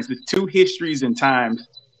of reference. It's 2 histories and times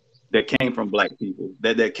that came from Black people,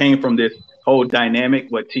 that came from this whole dynamic.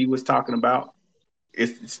 What T was talking about.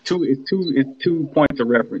 It's two points of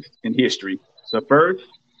reference in history. The first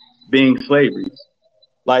being slavery.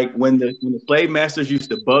 Like when the slave masters used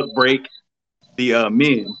to buck break the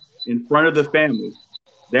men in front of the family,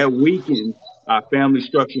 that weakened our family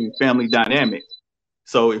structure and family dynamic.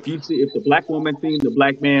 So if the black woman seen the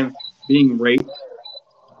black man being raped,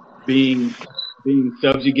 being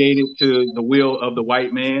subjugated to the will of the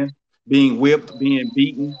white man, being whipped, being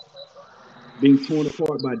beaten, being torn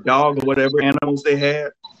apart by dogs or whatever animals they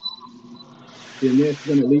had, then that's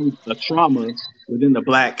going to leave a trauma within the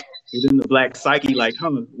black psyche. Like,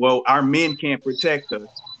 well, our men can't protect us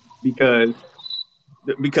because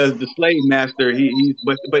the slave master,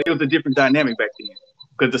 but it was a different dynamic back then,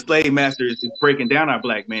 because the slave master is breaking down our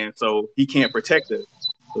black man, so he can't protect us.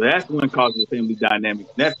 So that's one cause of the family dynamic.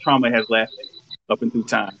 That trauma has lasted up and through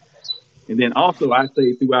time. And then also, I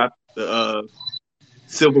say throughout the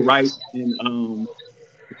civil rights and the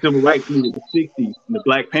civil rights movement, the '60s, and the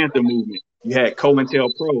Black Panther movement, you had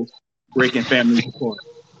COINTELPRO breaking families apart.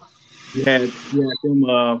 You had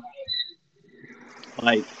them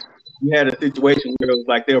like, you had a situation where it was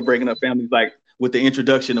like they were breaking up families, like with the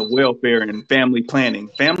introduction of welfare and family planning.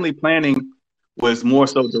 Family planning was more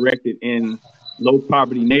so directed in low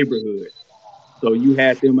poverty neighborhoods. So you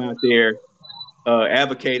had them out there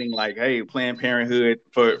advocating like, hey, Planned Parenthood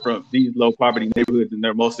from these low poverty neighborhoods, and they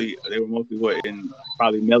were mostly what in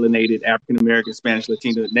probably melanated African American, Spanish,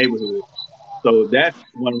 Latino neighborhoods. So that's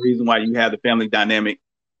one reason why you have the family dynamic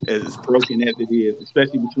as broken as it is,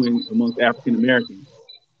 especially amongst African Americans,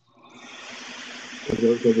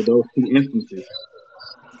 because of those two instances.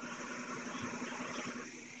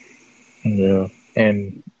 Yeah,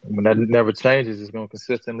 and when that never changes, it's going to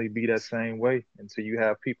consistently be that same way until you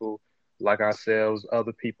have people like ourselves,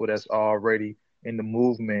 other people that's already in the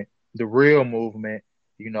movement, the real movement,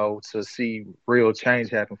 to see real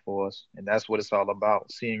change happen for us. And that's what it's all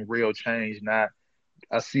about, seeing real change, not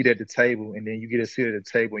a seat at the table, and then you get a seat at the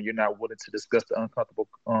table and you're not willing to discuss the uncomfortable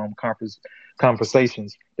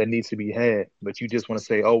conversations that need to be had, but you just want to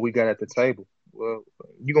say, oh, we got at the table. Well,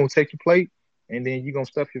 you're going to take your plate and then you're gonna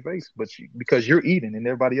stuff your face, but because you're eating and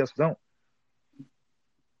everybody else don't.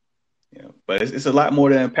 Yeah, but it's a lot more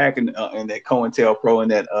to unpack in that COINTELPRO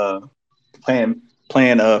and that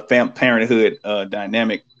Planned Parenthood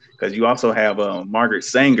dynamic, because you also have Margaret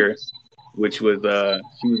Sanger, which was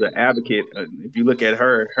she was an advocate. If you look at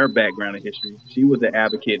her background and history, she was an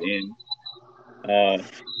advocate in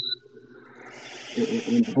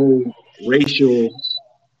the whole racial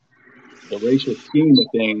scheme of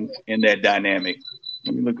things in that dynamic.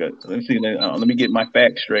 Let me see. Let me get my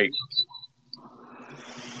facts straight.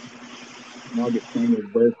 Margaret Sanger's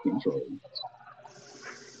birth control.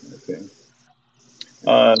 Okay.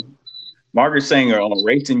 Margaret Sanger on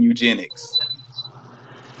race and eugenics.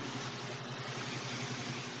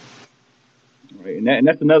 Right, and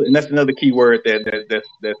that's another key word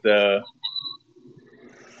that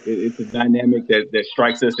it's a dynamic that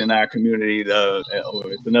strikes us in our community. Or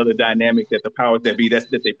it's another dynamic that the powers that be that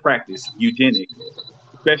they practice eugenics,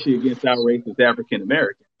 especially against our race as African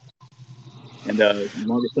American. And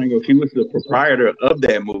Margaret Sanger, she was the proprietor of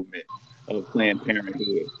that movement of Planned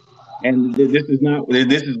Parenthood. And this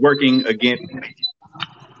is working against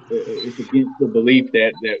the belief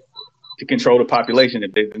that to control the population,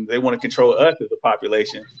 if they want to control us as a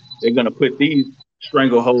population, they're going to put these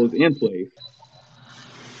strangleholds in place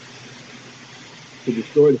to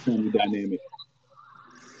destroy the family dynamic.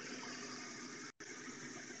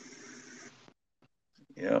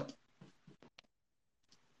 Yep.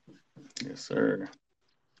 Yes, sir.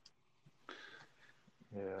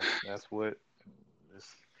 Yeah, that's what.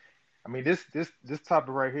 I mean, this topic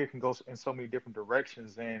right here can go in so many different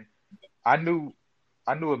directions, and I knew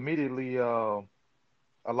immediately. A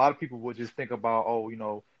lot of people would just think about,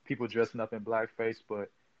 oh, people dressing up in blackface,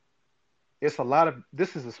 but it's a lot of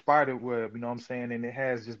this is a spider web, you know what I'm saying, and it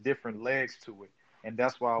has just different legs to it, and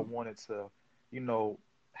that's why I wanted to,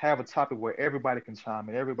 have a topic where everybody can chime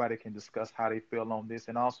in, everybody can discuss how they feel on this,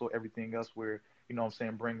 and also everything else where, what I'm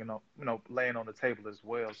saying, bringing up, laying on the table as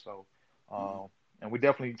well. So, and we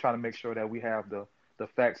definitely try to make sure that we have the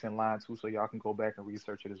facts in line too, so y'all can go back and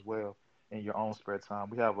research it as well in your own spare time.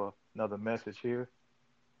 We have another message here.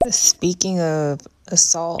 Speaking of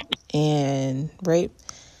assault and rape,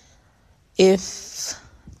 if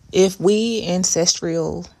we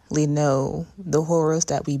ancestrally know the horrors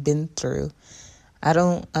that we've been through, I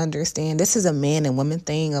don't understand. This is a man and woman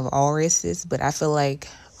thing of all races, but I feel like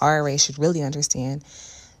our race should really understand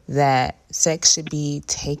that sex should be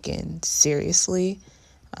taken seriously.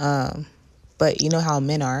 But you know how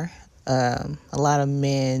men are. A lot of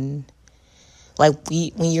men, like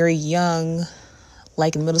when you're young,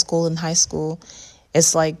 like in middle school and high school,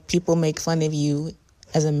 it's like people make fun of you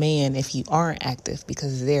as a man if you aren't active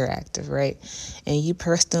because they're active, right? And you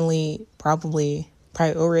personally probably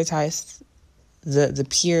prioritize the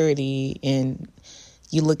purity, and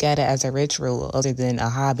you look at it as a ritual other than a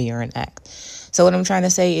hobby or an act. So what I'm trying to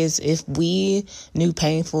say is, if we knew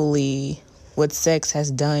painfully what sex has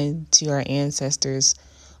done to our ancestors,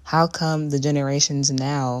 how come the generations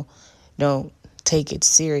now don't take it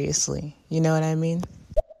seriously? You know what I mean?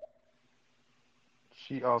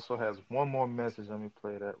 She also has one more message. Let me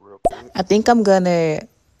play that real quick. I think I'm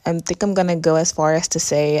gonna go as far as to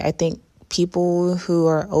say, I think people who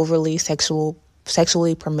are overly sexually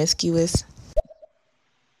promiscuous.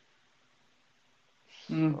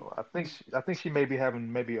 So I think she may be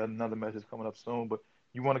having maybe another message coming up soon, but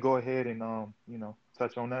you want to go ahead and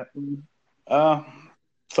touch on that?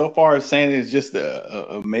 So far as saying it's just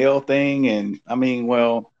a male thing, and I mean,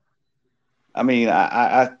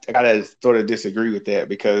 I gotta sort of disagree with that,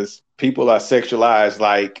 because people are sexualized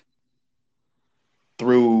like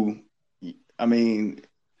through, I mean,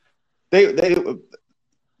 this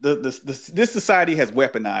society has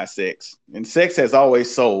weaponized sex, and sex has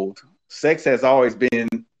always sold. Sex has always been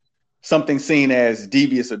something seen as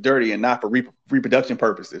devious or dirty and not for reproduction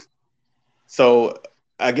purposes. So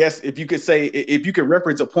I guess if you could say, if you could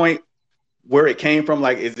reference a point where it came from,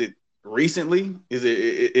 like, is it recently? Is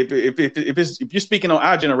it, if you're speaking on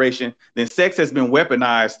our generation, then sex has been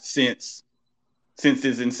weaponized since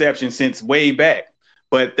its inception, since way back.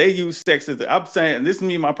 But they use sex as I'm saying, and this is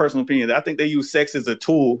me, my personal opinion. I think they use sex as a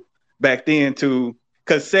tool back then to,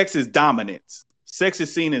 because sex is dominance. Sex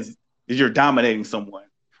is seen as you're dominating someone.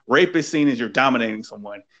 Rape is seen as you're dominating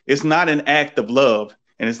someone. It's not an act of love,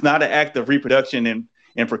 and it's not an act of reproduction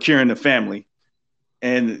and procuring the family.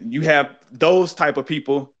 And you have those type of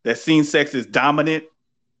people that seen sex as dominant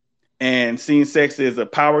and seeing sex as a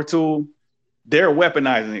power tool. They're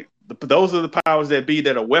weaponizing it. Those are the powers that be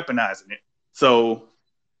that are weaponizing it. So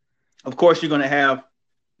of course you're going to have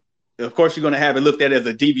it looked at as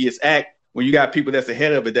a devious act when you got people that's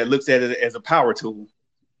ahead of it that looks at it as a power tool,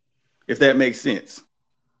 if that makes sense.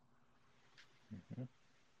 Mhm.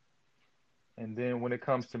 And then when it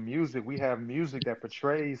comes to music, we have music that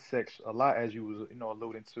portrays sex a lot, as you was,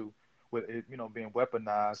 alluding to, with it, being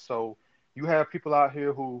weaponized. So you have people out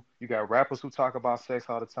here who you got rappers who talk about sex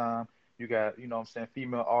all the time. You got, what I'm saying,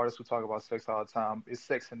 female artists who talk about sex all the time. It's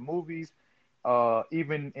sex in movies.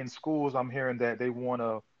 Even in schools, I'm hearing that they want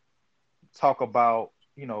to talk about,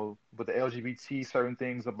 with the LGBT, certain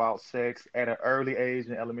things about sex at an early age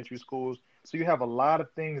in elementary schools. So you have a lot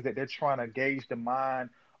of things that they're trying to gauge the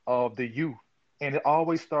mind of the youth. And it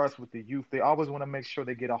always starts with the youth. They always want to make sure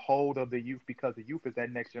they get a hold of the youth because the youth is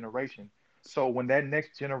that next generation. So when that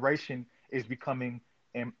next generation is becoming,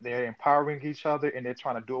 and they're empowering each other and they're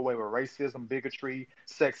trying to do away with racism, bigotry,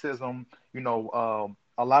 sexism,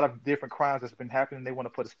 a lot of different crimes that's been happening. They want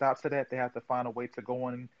to put a stop to that. They have to find a way to go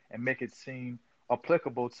on and make it seem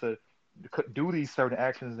applicable to do these certain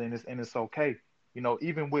actions, and it's okay.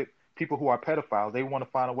 Even with people who are pedophiles, they want to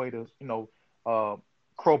find a way to uh,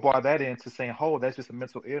 crowbar that into saying, "Oh, that's just a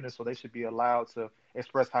mental illness," so they should be allowed to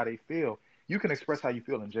express how they feel. You can express how you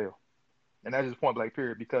feel in jail, and that's just point blank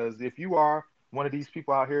period. Because if you are one of these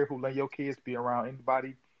people out here who let your kids be around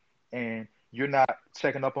anybody and you're not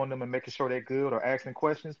checking up on them and making sure they're good or asking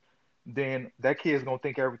questions, then that kid's gonna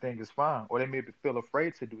think everything is fine, or they maybe feel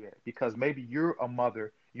afraid to do that because maybe you're a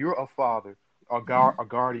mother, you're a father, a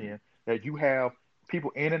guardian, that you have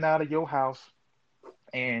people in and out of your house,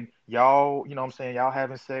 and y'all, what I'm saying, y'all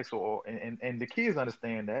having sex, and the kids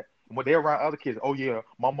understand that. When they're around other kids, oh yeah,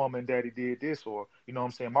 my mom and daddy did this, or what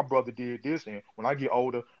I'm saying, my brother did this, and when I get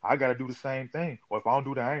older, I gotta do the same thing. Or if I don't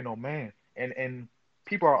do that, I ain't no man. And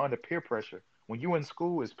people are under peer pressure. When you in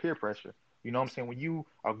school, it's peer pressure. You know what I'm saying? When you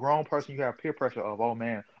a grown person, you have peer pressure of, oh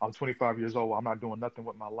man, I'm 25 years old, I'm not doing nothing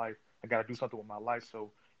with my life. I gotta do something with my life.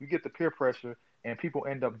 So you get the peer pressure, and people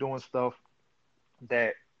end up doing stuff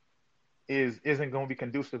that isn't going to be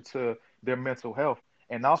conducive to their mental health.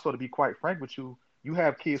 And also, to be quite frank with you, you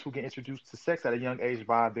have kids who get introduced to sex at a young age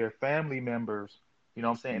by their family members. You know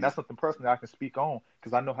what I'm saying? And that's something personally I can speak on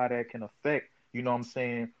because I know how that can affect, what I'm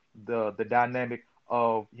saying, the dynamic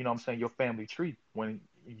of, what I'm saying, your family tree when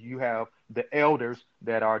you have the elders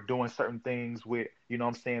that are doing certain things with, what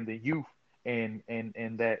I'm saying, the youth and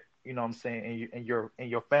that, what I'm saying, and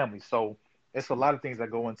your family. So it's a lot of things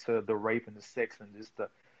that go into the rape and the sex and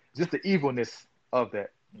just the evilness of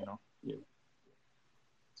that. Yeah.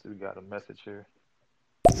 So we got a message here.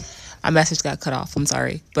 My message got cut off. I'm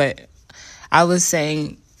sorry. But I was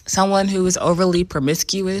saying someone who is overly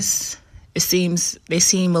promiscuous, they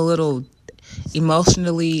seem a little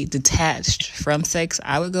emotionally detached from sex.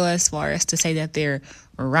 I would go as far as to say that they're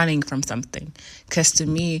running from something. Because to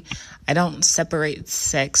me, I don't separate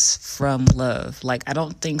sex from love. Like, I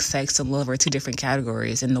don't think sex and love are two different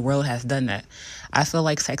categories, and the world has done that. I feel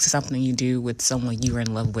like sex is something you do with someone you are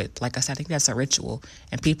in love with. Like I said, I think that's a ritual,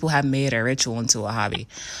 and people have made a ritual into a hobby.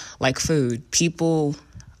 Like food, people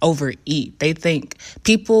overeat. They think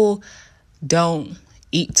people don't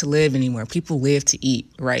eat to live anymore. People live to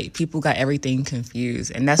eat, right? People got everything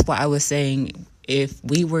confused. And that's why I was saying if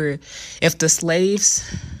the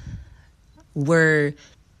slaves were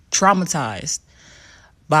traumatized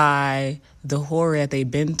by the horror that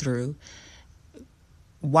they've been through,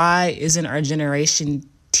 why isn't our generation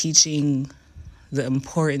teaching the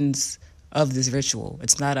importance of this ritual?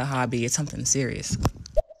 It's not a hobby, it's something serious.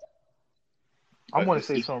 I want to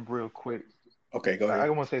say something real quick. Okay, go I ahead.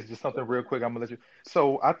 want to say just something real quick. I'm gonna let you.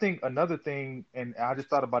 So I think another thing, and I just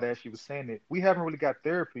thought about it as she was saying it. We haven't really got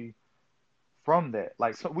therapy from that.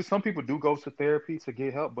 Like some people do go to therapy to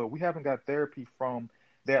get help, but we haven't got therapy from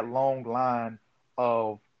that long line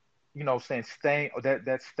of, saying stain, or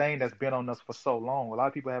that stain that's been on us for so long. A lot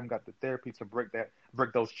of people haven't got the therapy to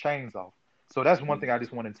break those chains off. So that's one thing I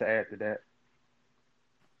just wanted to add to that.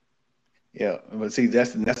 Yeah, but see,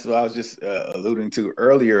 that's what I was just alluding to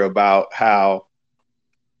earlier about how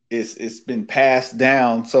it's been passed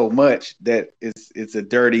down so much that it's a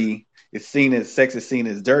dirty. It's seen as sex is seen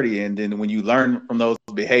as dirty, and then when you learn from those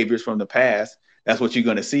behaviors from the past, that's what you're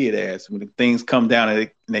going to see it as. When things come down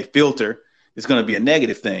and they filter, it's going to be a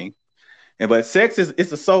negative thing. And but sex is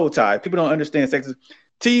it's a soul tie. People don't understand sex.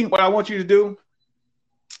 T, what I want you to do,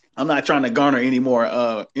 I'm not trying to garner any more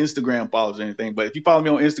Instagram followers or anything, but if you follow me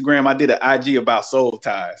on Instagram, I did an IG about soul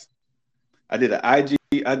ties. I did an IG.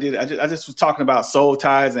 I just was talking about soul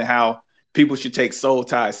ties and how people should take soul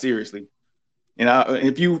ties seriously. And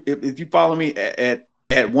if you follow me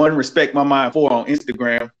at one respect my mind for on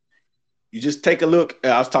Instagram, you just take a look.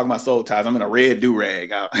 I was talking about soul ties. I'm in a red do rag.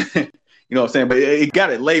 You know what I'm saying? But it got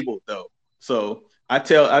it labeled though. So I'm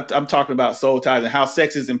talking about soul ties and how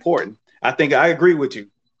sex is important. I think I agree with you.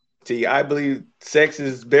 T, I believe sex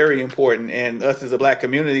is very important, and us as a Black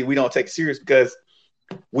community, we don't take it serious because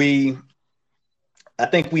I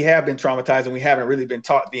think we have been traumatized and we haven't really been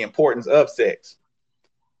taught the importance of sex.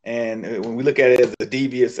 And when we look at it as a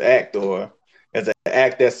devious act or as an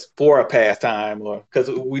act that's for a pastime, or because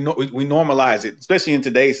we normalize it, especially in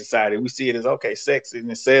today's society, we see it as okay, sex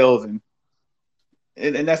and it sells, and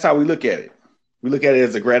that's how we look at it. We look at it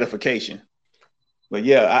as a gratification. But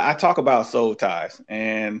yeah, I talk about soul ties,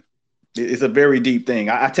 and it's a very deep thing.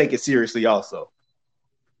 I take it seriously also.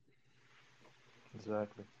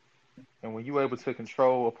 Exactly. And when you're able to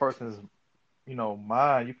control a person's,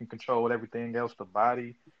 mind, you can control everything else, the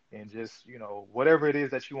body, and just, whatever it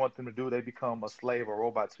is that you want them to do, they become a slave or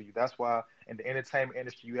robot to you. That's why in the entertainment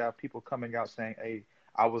industry, you have people coming out saying, "Hey,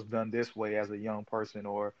 I was done this way as a young person,"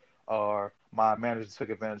 or my manager took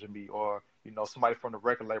advantage of me, or somebody from the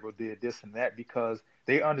record label did this and that, because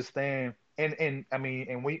they understand. And I mean,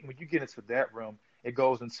 and when you get into that realm, it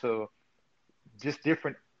goes into just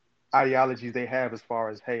different ideologies they have as far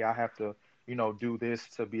as, hey, I have to, do this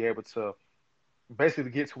to be able to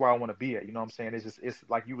basically get to where I want to be at. You know what I'm saying? It's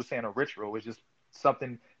like you were saying, a ritual. It's just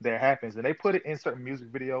something that happens, and they put it in certain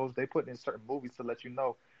music videos. They put it in certain movies to let you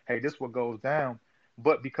know, hey, this is what goes down.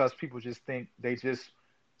 But because people just think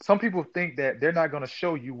some people think that they're not going to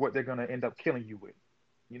show you what they're going to end up killing you with.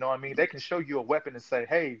 You know what I mean? They can show you a weapon and say,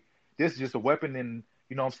 hey, this is just a weapon in,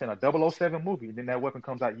 what I'm saying, a 007 movie. And then that weapon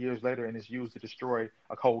comes out years later and is used to destroy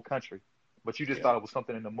a whole country. But you just Yeah. thought it was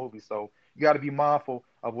something in the movie. So you got to be mindful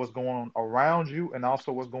of what's going on around you and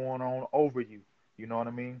also what's going on over you. You know what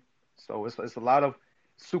I mean? So it's a lot of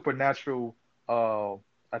supernatural uh,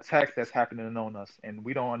 attacks that's happening on us, and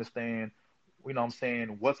we don't understand. You know what I'm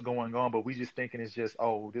saying, what's going on, but we just thinking it's just,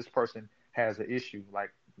 oh, this person has an issue,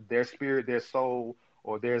 like their spirit, their soul,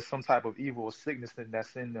 or there's some type of evil or sickness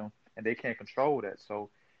that's in them, and they can't control that.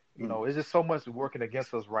 So, Mm. it's just so much working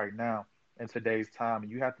against us right now in today's time,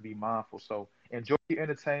 and you have to be mindful. So enjoy your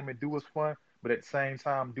entertainment, do what's fun, but at the same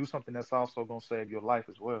time, do something that's also gonna save your life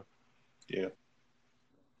as well. Yeah.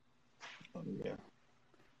 Yeah.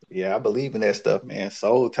 Yeah, I believe in that stuff, man.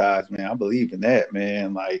 Soul ties, man. I believe in that,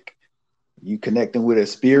 man. Like you connecting with a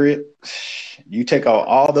spirit, you take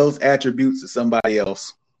all those attributes of somebody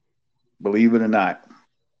else. Believe it or not,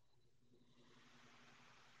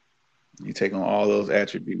 you take on all those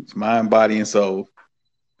attributes, mind, body, and soul.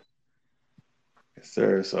 Yes,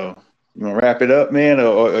 sir. So you want to wrap it up, man,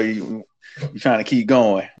 or you trying to keep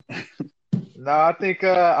going? No, I think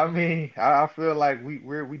I mean I feel like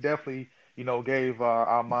we definitely gave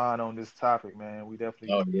our mind on this topic, man. We definitely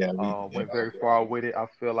Oh yeah, yeah. went very far with it. I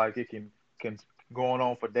feel like it can going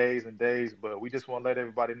on for days and days, but we just want to let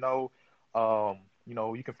everybody know.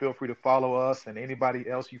 You can feel free to follow us and anybody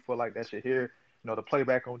else you feel like that should hear the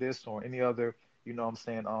playback on this or any other what I'm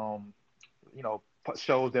saying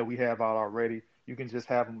shows that we have out already. You can just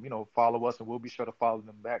have them follow us, and we'll be sure to follow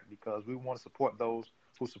them back because we want to support those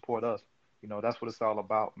who support us. That's what it's all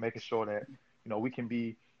about, making sure that we can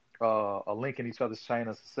be a link in each other's chain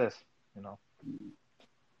of success. You know,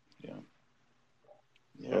 Yeah,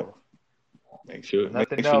 yeah. so Make sure, if make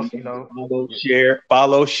nothing sure you else, guys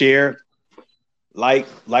follow, share, like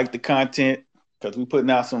the content because we're putting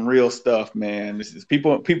out some real stuff, man. This is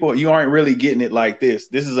people. You aren't really getting it like this.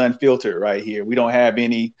 This is unfiltered right here. We don't have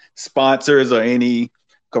any sponsors or any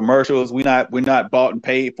commercials. We're not bought and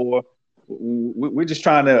paid for. We're just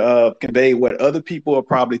trying to convey what other people are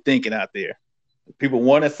probably thinking out there. People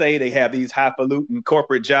want to say they have these highfalutin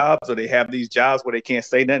corporate jobs or they have these jobs where they can't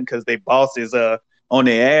say nothing because their boss is on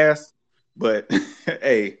their ass. But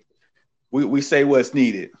hey, we say what's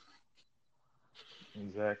needed.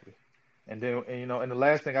 exactly. And then, and the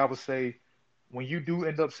last thing I would say, when you do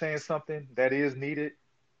end up saying something that is needed,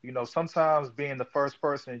 sometimes being the first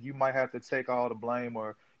person, you might have to take all the blame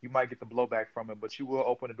or, you might get the blowback from it, but you will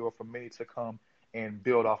open the door for many to come and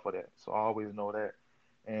build off of that. So I always know that.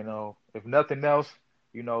 And if nothing else,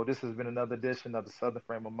 this has been another edition of the Southern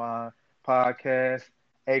Frame of Mind podcast,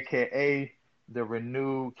 aka the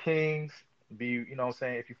Renewed Kings. What I'm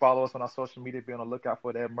saying, if you follow us on our social media, be on the lookout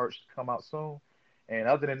for that merch to come out soon. And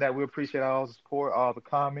other than that, we appreciate all the support, all the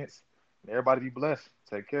comments. Everybody be blessed.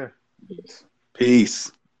 Take care. Peace.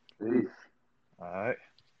 Peace. All right.